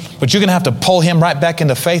 but you're going to have to pull him right back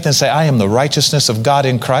into faith and say, I am the righteousness of God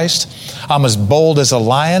in Christ. I'm as bold as a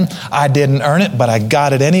lion. I didn't earn it, but I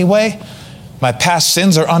got it anyway. My past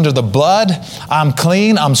sins are under the blood. I'm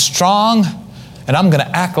clean. I'm strong. And I'm going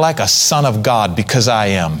to act like a son of God because I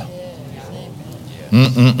am.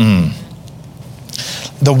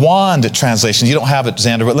 The Wand translation, you don't have it,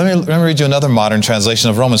 Xander, but let me read you another modern translation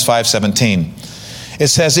of Romans 5:17. It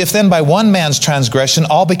says, if then by one man's transgression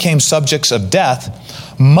all became subjects of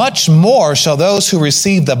death, much more shall those who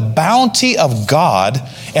receive the bounty of God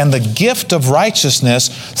and the gift of righteousness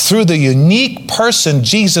through the unique person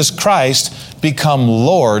Jesus Christ become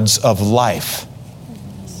lords of life.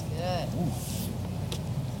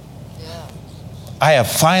 I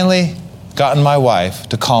have finally gotten my wife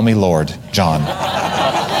to call me Lord John.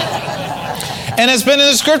 And it's been in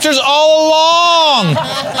the scriptures all along.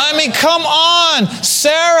 I mean, come on.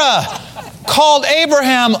 Sarah called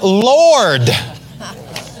Abraham Lord.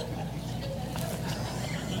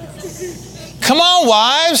 Come on,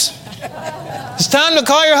 wives. It's time to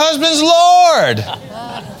call your husbands Lord.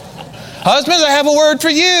 Husbands, I have a word for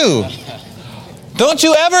you. Don't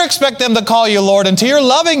you ever expect them to call you Lord until you're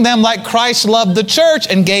loving them like Christ loved the church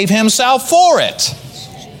and gave himself for it.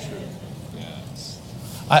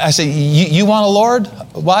 I say, you want a Lord?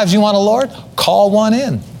 Wives, you want a Lord? Call one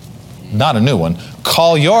in. Not a new one.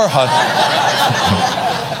 Call your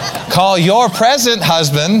call your present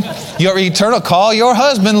husband, your eternal, call your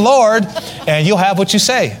husband Lord, and you'll have what you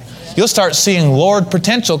say. You'll start seeing Lord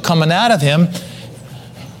potential coming out of him.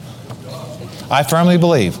 I firmly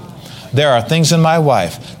believe there are things in my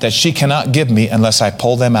wife that she cannot give me unless I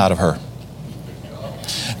pull them out of her.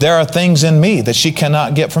 There are things in me that she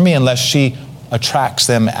cannot get from me unless she attracts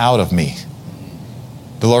them out of me.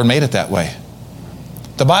 The Lord made it that way.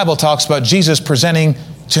 The Bible talks about Jesus presenting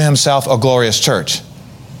to himself a glorious church.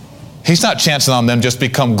 He's not chancing on them just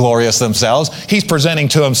become glorious themselves. He's presenting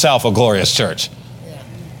to himself a glorious church.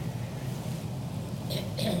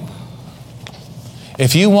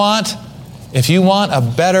 If you want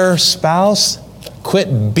a better spouse,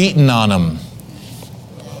 quit beating on them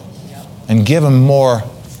and give them more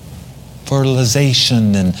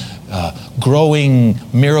fertilization and growing,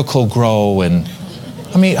 miracle grow. And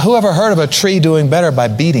I mean, who ever heard of a tree doing better by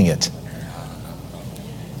beating it?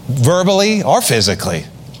 Verbally or physically?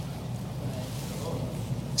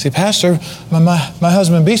 See, Pastor, my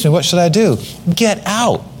husband beats me. What should I do? Get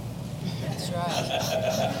out. That's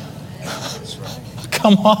right.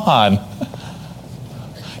 Come on.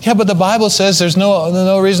 Yeah, but the Bible says there's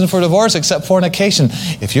no reason for divorce except fornication.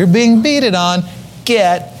 If you're being beaten on,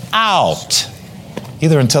 get out.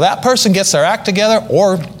 Either until that person gets their act together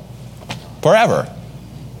or forever.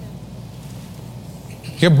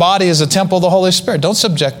 Your body is a temple of the Holy Spirit. Don't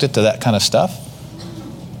subject it to that kind of stuff.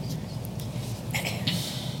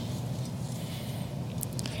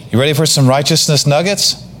 You ready for some righteousness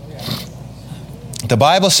nuggets? The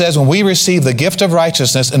Bible says when we receive the gift of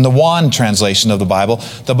righteousness, in the Wand translation of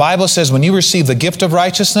the Bible says when you receive the gift of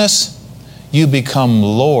righteousness, you become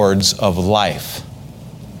lords of life.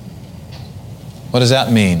 What does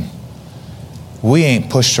that mean? We ain't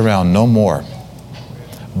pushed around no more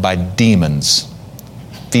by demons,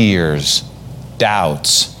 fears,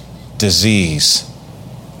 doubts, disease.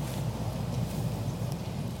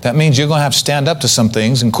 That means you're going to have to stand up to some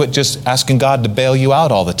things and quit just asking God to bail you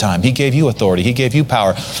out all the time. He gave you authority. He gave you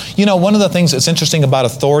power. You know, one of the things that's interesting about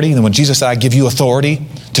authority, and when Jesus said, I give you authority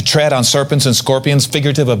to tread on serpents and scorpions,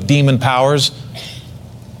 figurative of demon powers,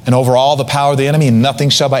 and over all the power of the enemy, and nothing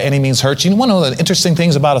shall by any means hurt you. One of the interesting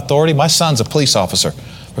things about authority, my son's a police officer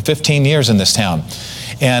for 15 years in this town.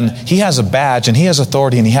 And he has a badge, and he has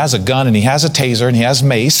authority, and he has a gun, and he has a taser, and he has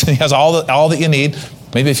mace, and he has all that you need.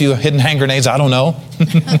 Maybe a few hidden hand grenades, I don't know.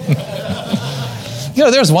 You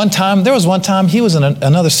know, there was one time, he was in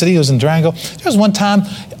another city, he was in Durango. There was one time,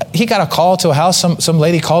 he got a call to a house, some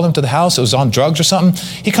lady called him to the house, it was on drugs or something.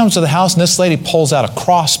 He comes to the house, and this lady pulls out a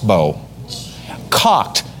crossbow,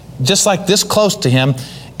 cocked, just like this close to him.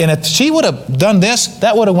 And if she would have done this,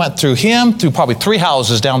 that would have went through him, through probably 3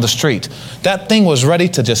 houses down the street. That thing was ready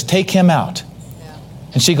to just take him out. Yeah.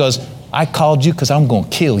 And she goes, I called you because I'm going to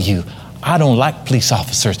kill you. I don't like police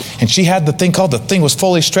officers. And she had the thing was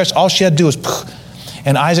fully stretched. All she had to do was,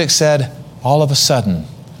 and Isaac said, all of a sudden,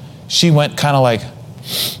 she went kind of like,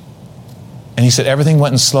 and he said, everything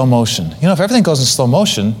went in slow motion. You know, if everything goes in slow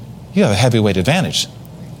motion, you have a heavyweight advantage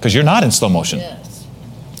because you're not in slow motion. Yes.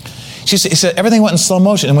 He said, everything went in slow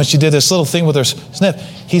motion. And when she did this little thing with her sniff,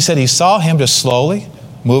 he said he saw him just slowly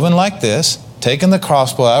moving like this, taking the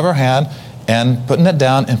crossbow out of her hand and putting it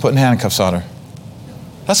down and putting handcuffs on her.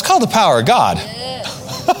 That's called the power of God.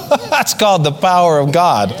 That's called the power of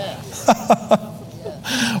God.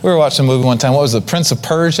 We were watching a movie one time. What was it? Prince of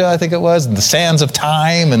Persia, I think it was. And the Sands of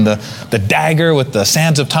Time and the dagger with the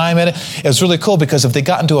Sands of Time in it. It was really cool because if they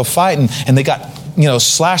got into a fight and they got,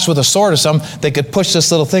 slashed with a sword or something, they could push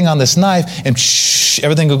this little thing on this knife and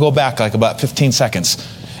everything would go back like about 15 seconds.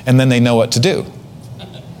 And then they know what to do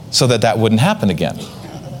so that wouldn't happen again.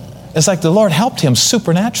 It's like the Lord helped him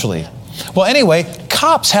supernaturally. Well, anyway,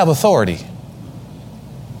 cops have authority.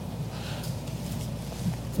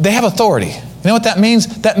 They have authority. You know what that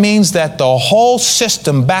means? That means that the whole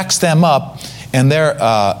system backs them up in their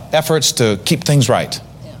efforts to keep things right.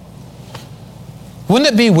 Yeah.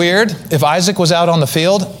 Wouldn't it be weird if Isaac was out on the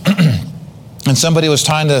field and somebody was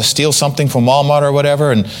trying to steal something from Walmart or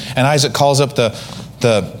whatever, and Isaac calls up the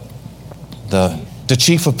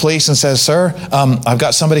chief of police and says, sir, I've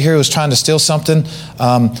got somebody here who's trying to steal something.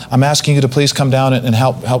 I'm asking you to please come down and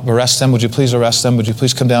help arrest them. Would you please arrest them? Would you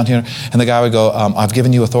please come down here? And the guy would go, I've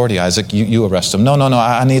given you authority, Isaac. You arrest them. No,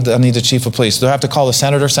 I need the chief of police. Do I have to call the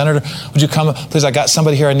senator? Senator, would you come? Please, I got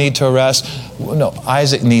somebody here I need to arrest. No,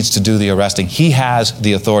 Isaac needs to do the arresting. He has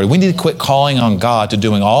the authority. We need to quit calling on God to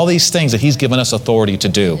doing all these things that he's given us authority to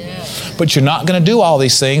do. Yeah. But you're not going to do all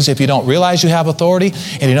these things if you don't realize you have authority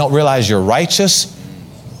and you don't realize you're righteous.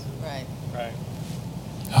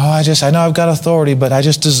 Oh, I know I've got authority, but I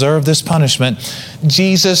just deserve this punishment.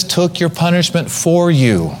 Jesus took your punishment for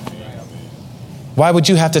you. Why would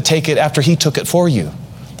you have to take it after he took it for you?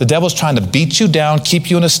 The devil's trying to beat you down, keep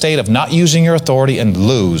you in a state of not using your authority and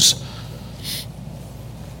lose.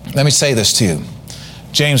 Let me say this to you.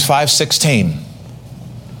 James 5:16.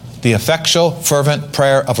 The effectual, fervent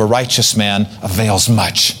prayer of a righteous man avails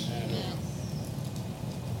much.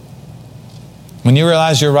 When you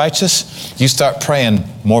realize you're righteous, you start praying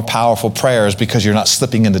more powerful prayers because you're not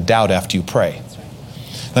slipping into doubt after you pray.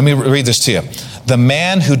 Let me read this to you. The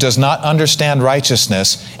man who does not understand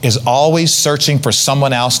righteousness is always searching for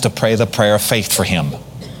someone else to pray the prayer of faith for him.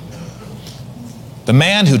 The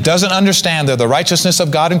man who doesn't understand the righteousness of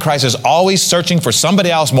God in Christ is always searching for somebody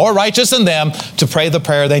else more righteous than them to pray the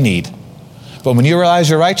prayer they need. But when you realize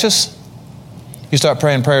you're righteous, you start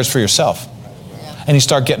praying prayers for yourself. And you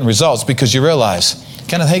start getting results because you realize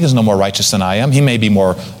Kenneth Hagin's no more righteous than I am. He may be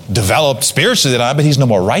more developed spiritually than I am, but he's no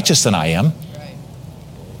more righteous than I am. Right.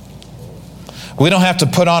 We don't have to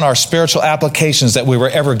put on our spiritual applications that we were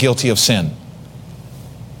ever guilty of sin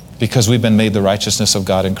because we've been made the righteousness of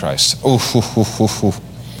God in Christ. Let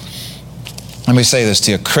me say this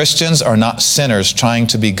to you. Christians are not sinners trying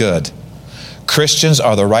to be good. Christians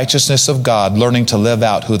are the righteousness of God learning to live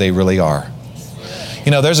out who they really are. You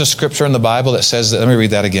know, there's a scripture in the Bible that says that, let me read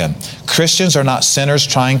that again. Christians are not sinners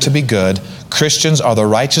trying to be good. Christians are the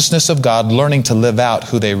righteousness of God learning to live out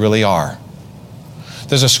who they really are.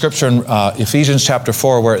 There's a scripture in Ephesians chapter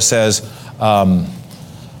 4 where it says,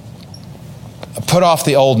 put off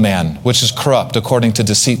the old man, which is corrupt according to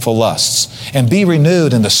deceitful lusts, and be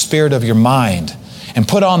renewed in the spirit of your mind, and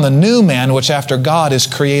put on the new man, which after God is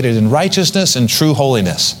created in righteousness and true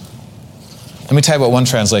holiness. Let me tell you what one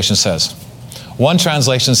translation says. One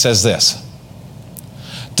translation says this: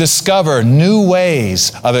 discover new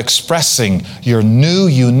ways of expressing your new,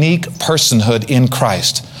 unique personhood in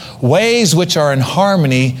Christ. Ways which are in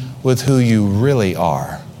harmony with who you really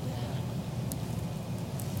are.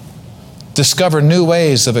 Discover new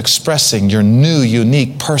ways of expressing your new,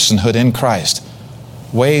 unique personhood in Christ.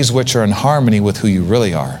 Ways which are in harmony with who you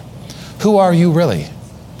really are. Who are you really?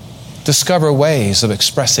 Discover ways of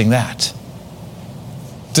expressing that.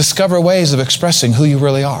 Discover ways of expressing who you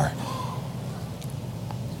really are.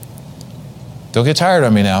 Don't get tired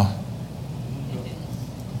of me now.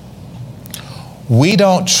 We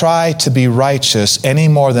don't try to be righteous any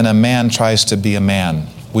more than a man tries to be a man.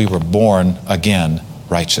 We were born again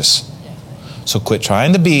righteous. So quit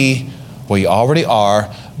trying to be what you already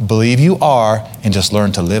are, believe you are, and just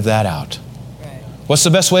learn to live that out. What's the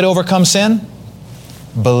best way to overcome sin?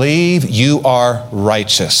 Believe you are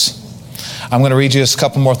righteous. I'm going to read you just a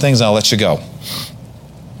couple more things and I'll let you go.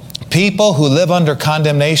 People who live under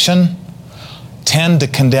condemnation tend to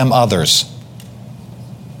condemn others.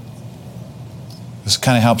 This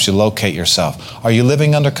kind of helps you locate yourself. Are you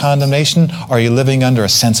living under condemnation? Or are you living under a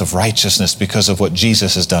sense of righteousness because of what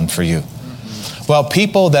Jesus has done for you? Well,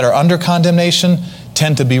 people that are under condemnation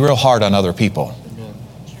tend to be real hard on other people.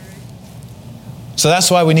 So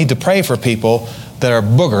that's why we need to pray for people that are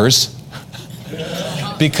boogers,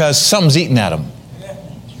 because something's eating at them.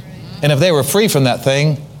 And if they were free from that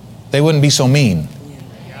thing, they wouldn't be so mean.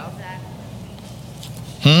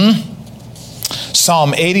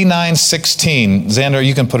 Psalm 89:16. Xander,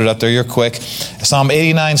 you can put it up there. You're quick. Psalm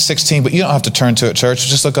 89:16, but you don't have to turn to it, church.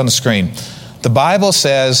 Just look on the screen. The Bible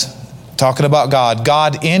says, talking about God,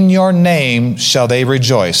 God, in your name shall they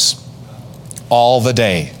rejoice all the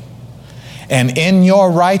day. And in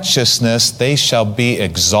your righteousness they shall be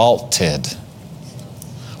exalted.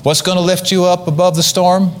 What's going to lift you up above the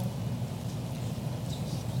storm?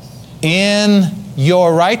 In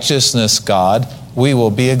your righteousness, God, we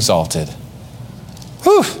will be exalted.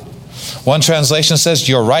 Whew. One translation says,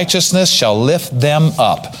 your righteousness shall lift them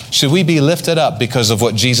up. Should we be lifted up because of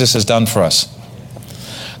what Jesus has done for us?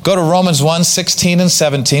 Go to Romans 1:16 and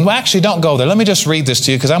 17. Well, actually, don't go there. Let me just read this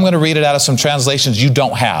to you because I'm going to read it out of some translations you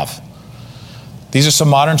don't have. These are some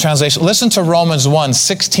modern translations. Listen to Romans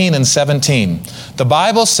 1:16 and 17. The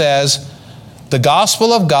Bible says, the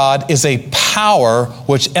gospel of God is a power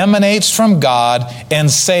which emanates from God and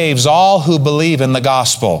saves all who believe in the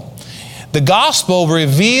gospel. The gospel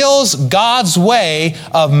reveals God's way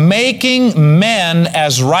of making men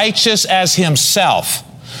as righteous as Himself.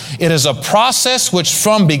 It is a process which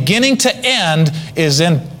from beginning to end is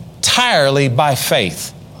entirely by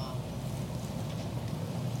faith.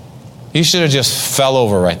 You should have just fell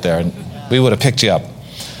over right there and we would have picked you up.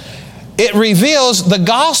 The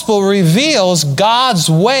gospel reveals God's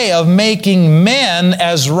way of making men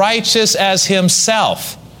as righteous as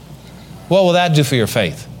Himself. What will that do for your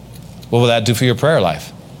faith? What will that do for your prayer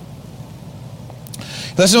life?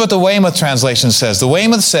 Listen to what the Weymouth translation says. The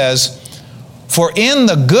Weymouth says, for in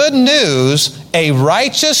the good news, a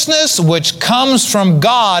righteousness which comes from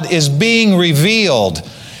God is being revealed,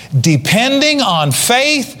 depending on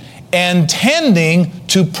faith and tending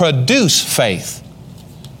to produce faith.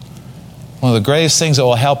 One of the greatest things that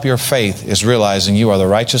will help your faith is realizing you are the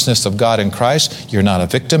righteousness of God in Christ. You're not a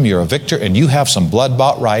victim, you're a victor, and you have some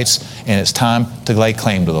blood-bought rights, and it's time to lay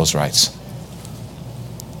claim to those rights.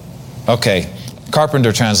 Okay,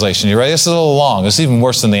 Carpenter translation. You ready? This is a little long. It's even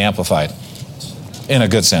worse than the Amplified, in a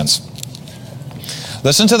good sense.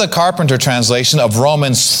 Listen to the Carpenter translation of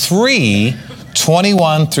Romans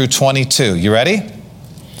 3:21 through 22. You ready?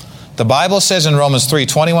 The Bible says in Romans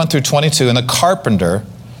 3:21 through 22, in the Carpenter,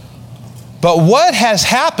 but what has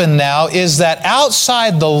happened now is that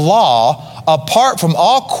outside the law, apart from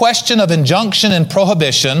all question of injunction and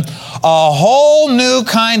prohibition, a whole new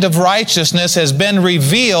kind of righteousness has been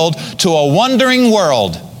revealed to a wondering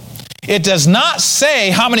world. It does not say,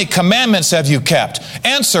 how many commandments have you kept?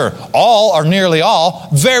 Answer, all or nearly all.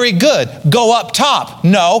 Very good. Go up top.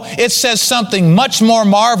 No, it says something much more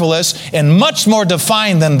marvelous and much more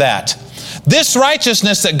defined than that. This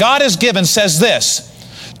righteousness that God has given says this: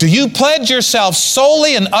 do you pledge yourself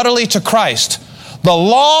solely and utterly to Christ? The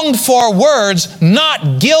longed for words,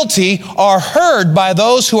 not guilty, are heard by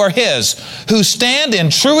those who are His, who stand in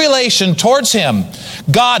true relation towards Him.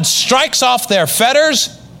 God strikes off their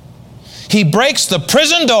fetters. He breaks the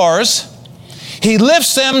prison doors. He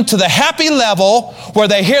lifts them to the happy level where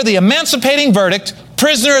they hear the emancipating verdict,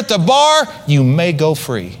 prisoner at the bar, you may go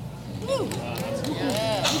free.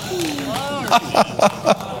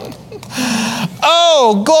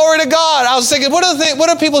 Oh, glory to God. I was thinking, what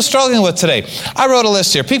are people struggling with today? I wrote a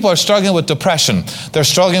list here. People are struggling with depression. They're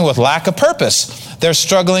struggling with lack of purpose. They're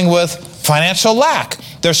struggling with financial lack.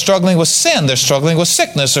 They're struggling with sin. They're struggling with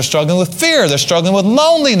sickness. They're struggling with fear. They're struggling with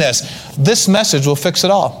loneliness. This message will fix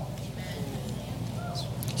it all.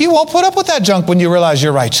 You won't put up with that junk when you realize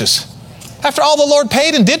you're righteous. After all the Lord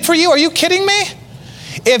paid and did for you? Are you kidding me?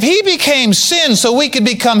 If he became sin so we could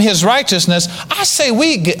become his righteousness, I say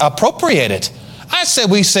we appropriate it. I say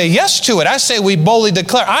we say yes to it. I say we boldly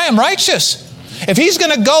declare, I am righteous. If he's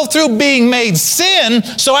going to go through being made sin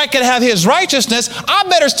so I can have his righteousness, I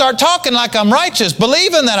better start talking like I'm righteous,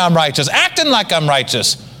 believing that I'm righteous, acting like I'm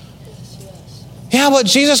righteous. Yeah, but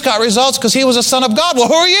Jesus got results because he was a son of God. Well,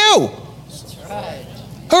 who are you? That's right.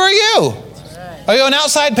 Who are you? That's right. Are you an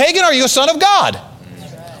outside pagan or are you a son of God?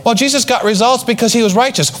 Right. Well, Jesus got results because he was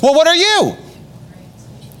righteous. Well, what are you?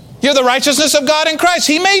 You're the righteousness of God in Christ.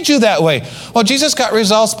 He made you that way. Well, Jesus got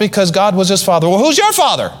results because God was his father. Well, who's your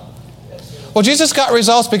father? Well, Jesus got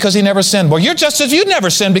results because he never sinned. Well, you're just as you'd never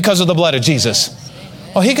sinned because of the blood of Jesus.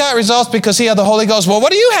 Well, he got results because he had the Holy Ghost. Well,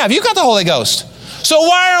 what do you have? You got the Holy Ghost. So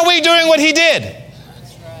why aren't we doing what he did?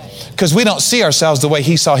 Because we don't see ourselves the way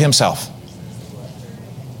he saw himself.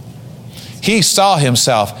 He saw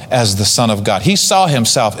himself as the Son of God. He saw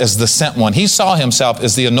himself as the sent one. He saw himself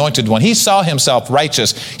as the anointed one. He saw himself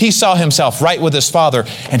righteous. He saw himself right with his Father,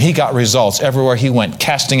 and he got results everywhere he went,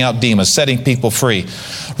 casting out demons, setting people free.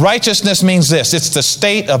 Righteousness means this. It's the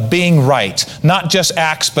state of being right, not just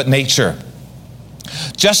acts, but nature.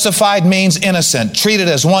 Justified means innocent, treated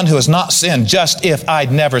as one who has not sinned, just if I'd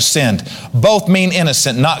never sinned. Both mean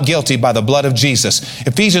innocent, not guilty by the blood of Jesus.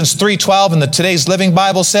 Ephesians 3:12 in the Today's Living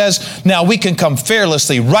Bible says, now we can come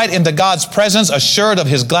fearlessly right into God's presence, assured of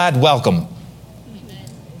his glad welcome. Amen.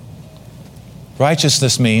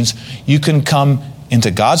 Righteousness means you can come into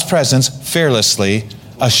God's presence fearlessly,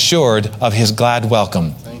 assured of his glad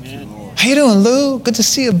welcome. Thank you, Lord. How you doing, Lou? Good to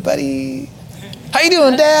see you, buddy. How you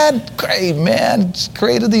doing, Dad? Great, man. Just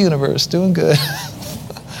created the universe. Doing good.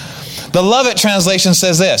 The Love It translation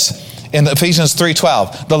says this in Ephesians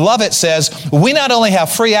 3:12. The Love It says, we not only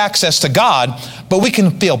have free access to God, but we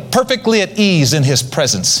can feel perfectly at ease in his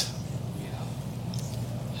presence.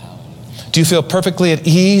 Do you feel perfectly at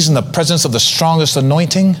ease in the presence of the strongest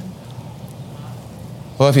anointing?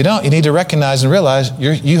 Well, if you don't, you need to recognize and realize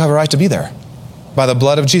you have a right to be there. By the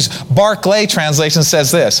blood of Jesus. Barclay translation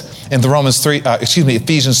says this in the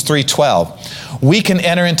Ephesians 3:12. We can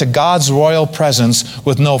enter into God's royal presence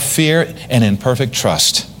with no fear and in perfect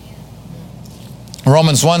trust.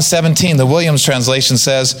 Romans 1:17, the Williams translation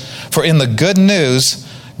says, for in the good news,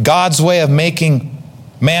 God's way of making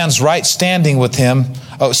man's right standing with him.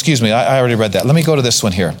 I already read that. Let me go to this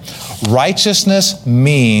one here. Righteousness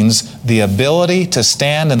means the ability to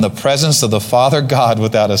stand in the presence of the Father God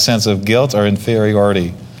without a sense of guilt or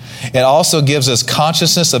inferiority. It also gives us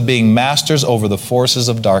consciousness of being masters over the forces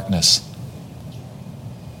of darkness.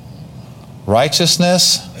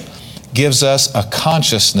 Righteousness gives us a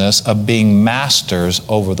consciousness of being masters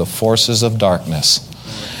over the forces of darkness.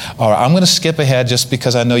 All right, I'm going to skip ahead just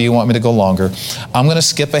because I know you want me to go longer. I'm going to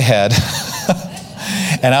skip ahead.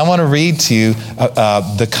 And I want to read to you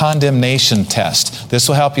the condemnation test. This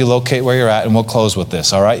will help you locate where you're at, and we'll close with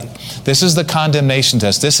this, all right? This is the condemnation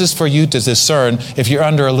test. This is for you to discern if you're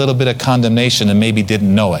under a little bit of condemnation and maybe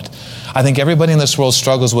didn't know it. I think everybody in this world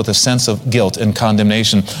struggles with a sense of guilt and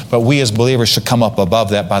condemnation, but we as believers should come up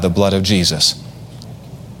above that by the blood of Jesus.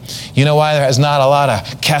 You know why there is not a lot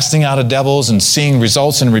of casting out of devils and seeing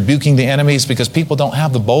results and rebuking the enemies? Because people don't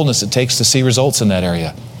have the boldness it takes to see results in that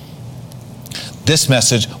area. This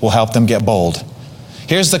message will help them get bold.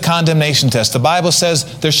 Here's the condemnation test. The Bible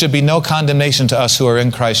says there should be no condemnation to us who are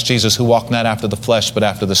in Christ Jesus, who walk not after the flesh, but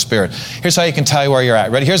after the Spirit. Here's how you can tell where you're at.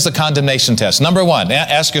 Ready? Here's the condemnation test. Number one,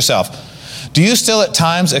 ask yourself, do you still at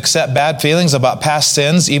times accept bad feelings about past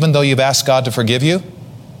sins, even though you've asked God to forgive you?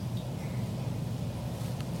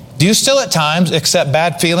 Do you still at times accept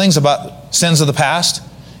bad feelings about sins of the past,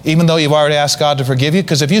 even though you've already asked God to forgive you?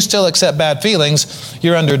 Because if you still accept bad feelings,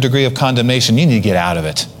 you're under a degree of condemnation. You need to get out of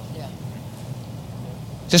it. Yeah.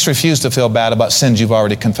 Just refuse to feel bad about sins you've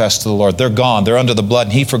already confessed to the Lord. They're gone. They're under the blood,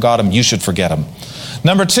 and He forgot them. You should forget them.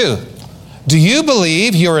 Number two, do you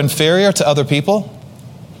believe you're inferior to other people?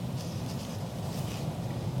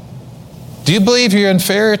 Do you believe you're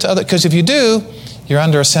inferior to other? Because if you do, you're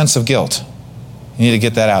under a sense of guilt. You need to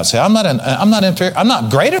get that out. Say, I'm not inferior. I'm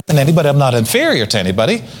not greater than anybody. I'm not inferior to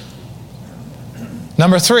anybody.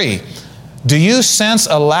 Number three, do you sense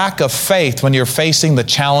a lack of faith when you're facing the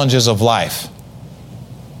challenges of life?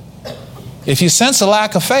 If you sense a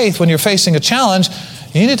lack of faith when you're facing a challenge,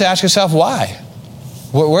 you need to ask yourself why.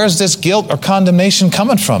 Where's this guilt or condemnation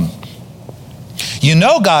coming from? You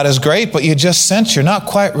know God is great, but you just sense you're not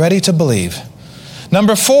quite ready to believe.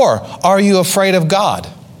 Number four, are you afraid of God?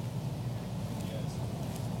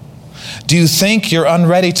 Do you think you're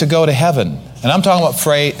unready to go to heaven? And I'm talking about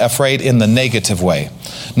afraid in the negative way.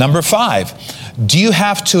 Number five, Do you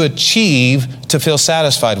have to achieve to feel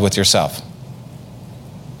satisfied with yourself?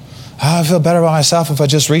 I feel better about myself if I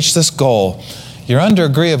just reach this goal. You're under a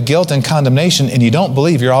degree of guilt and condemnation, and you don't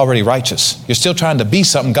believe you're already righteous. You're still trying to be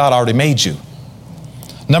something God already made you.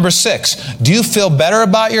 Number 6, do you feel better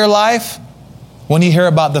about your life when you hear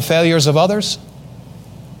about the failures of others?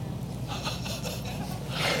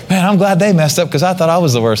 Man, I'm glad they messed up because I thought I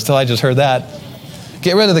was the worst till I just heard that.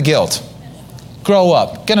 Get rid of the guilt. Grow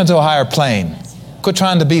up. Get into a higher plane. Quit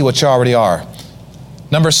trying to be what you already are.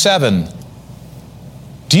 Number 7,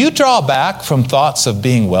 do you draw back from thoughts of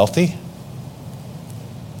being wealthy?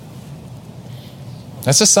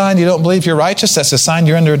 That's a sign you don't believe you're righteous. That's a sign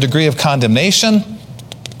you're under a degree of condemnation.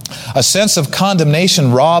 A sense of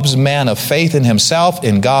condemnation robs man of faith in himself,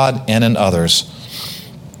 in God, and in others.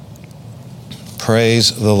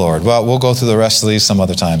 Praise the Lord. Well, we'll go through the rest of these some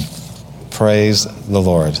other time. Praise the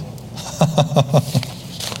Lord.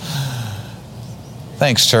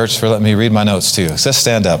 Thanks, church, for letting me read my notes to you. Let's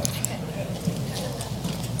stand up.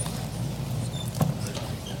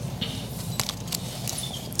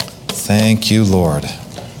 Thank you, Lord.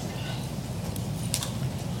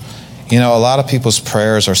 You know, a lot of people's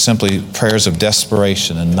prayers are simply prayers of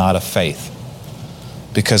desperation and not of faith,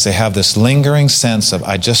 because they have this lingering sense of,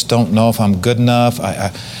 I just don't know if I'm good enough.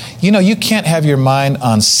 You know, you can't have your mind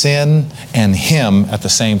on sin and Him at the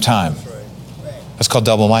same time. That's called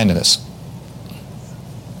double-mindedness.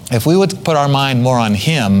 If we would put our mind more on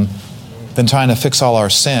Him than trying to fix all our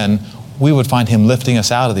sin, we would find Him lifting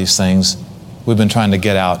us out of these things we've been trying to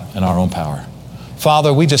get out in our own power.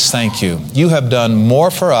 Father, we just thank you. You have done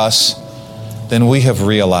more for us than we have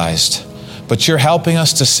realized. But you're helping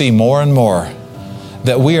us to see more and more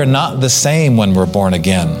that we are not the same when we're born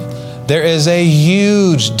again. There is a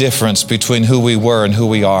huge difference between who we were and who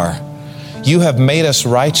we are. You have made us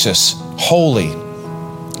righteous, holy,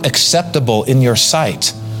 acceptable in your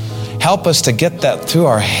sight. Help us to get that through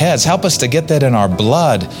our heads. Help us to get that in our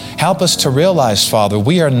blood. Help us to realize, Father,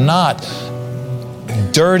 we are not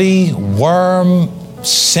dirty, worm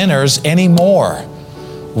sinners anymore.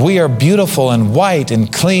 We are beautiful and white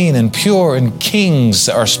and clean and pure and kings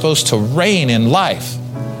that are supposed to reign in life.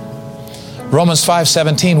 Romans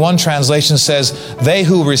 5:17, one translation says, they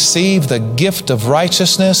who receive the gift of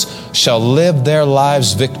righteousness shall live their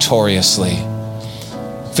lives victoriously.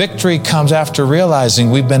 Victory comes after realizing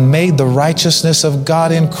we've been made the righteousness of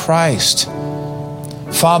God in Christ.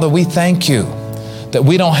 Father, we thank you that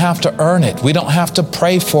we don't have to earn it. We don't have to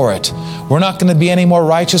pray for it. We're not going to be any more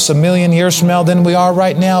righteous a million years from now than we are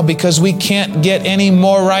right now, because we can't get any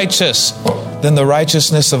more righteous than the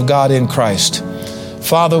righteousness of God in Christ.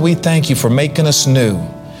 Father, we thank you for making us new.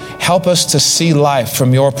 Help us to see life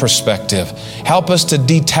from your perspective. Help us to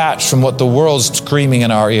detach from what the world's screaming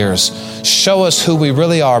in our ears. Show us who we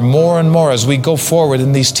really are more and more as we go forward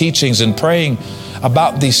in these teachings and praying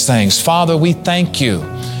about these things. Father, we thank you.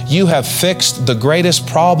 You have fixed the greatest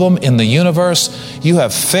problem in the universe. You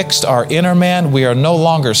have fixed our inner man. We are no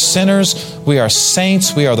longer sinners. We are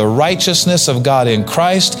saints. We are the righteousness of God in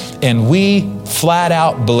Christ, and we flat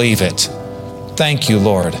out believe it. Thank you,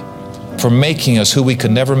 Lord, for making us who we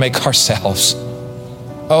could never make ourselves.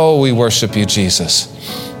 Oh, we worship you, Jesus.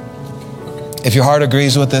 If your heart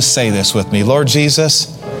agrees with this, say this with me. Lord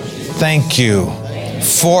Jesus, thank you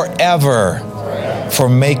forever for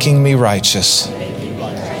making me righteous.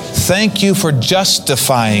 Thank you for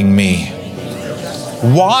justifying me,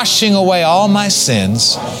 washing away all my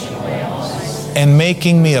sins, and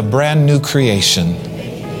making me a brand new creation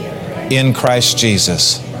in Christ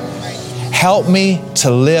Jesus. Help me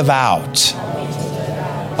to live out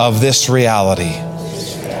of this reality.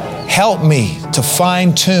 Help me to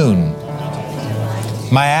fine-tune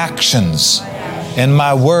my actions and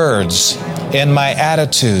my words and my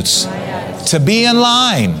attitudes to be in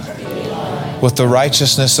line with the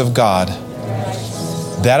righteousness of God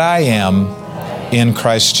that I am in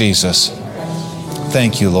Christ Jesus.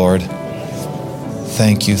 Thank you, Lord.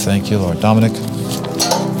 Thank you, Lord. Dominic?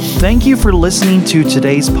 Thank you for listening to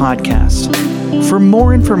today's podcast. For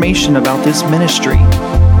more information about this ministry,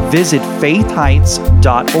 visit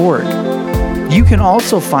faithheights.org. You can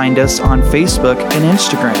also find us on Facebook and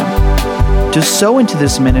Instagram. To sow into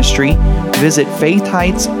this ministry, visit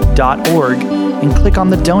faithheights.org and click on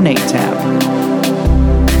the Donate tab.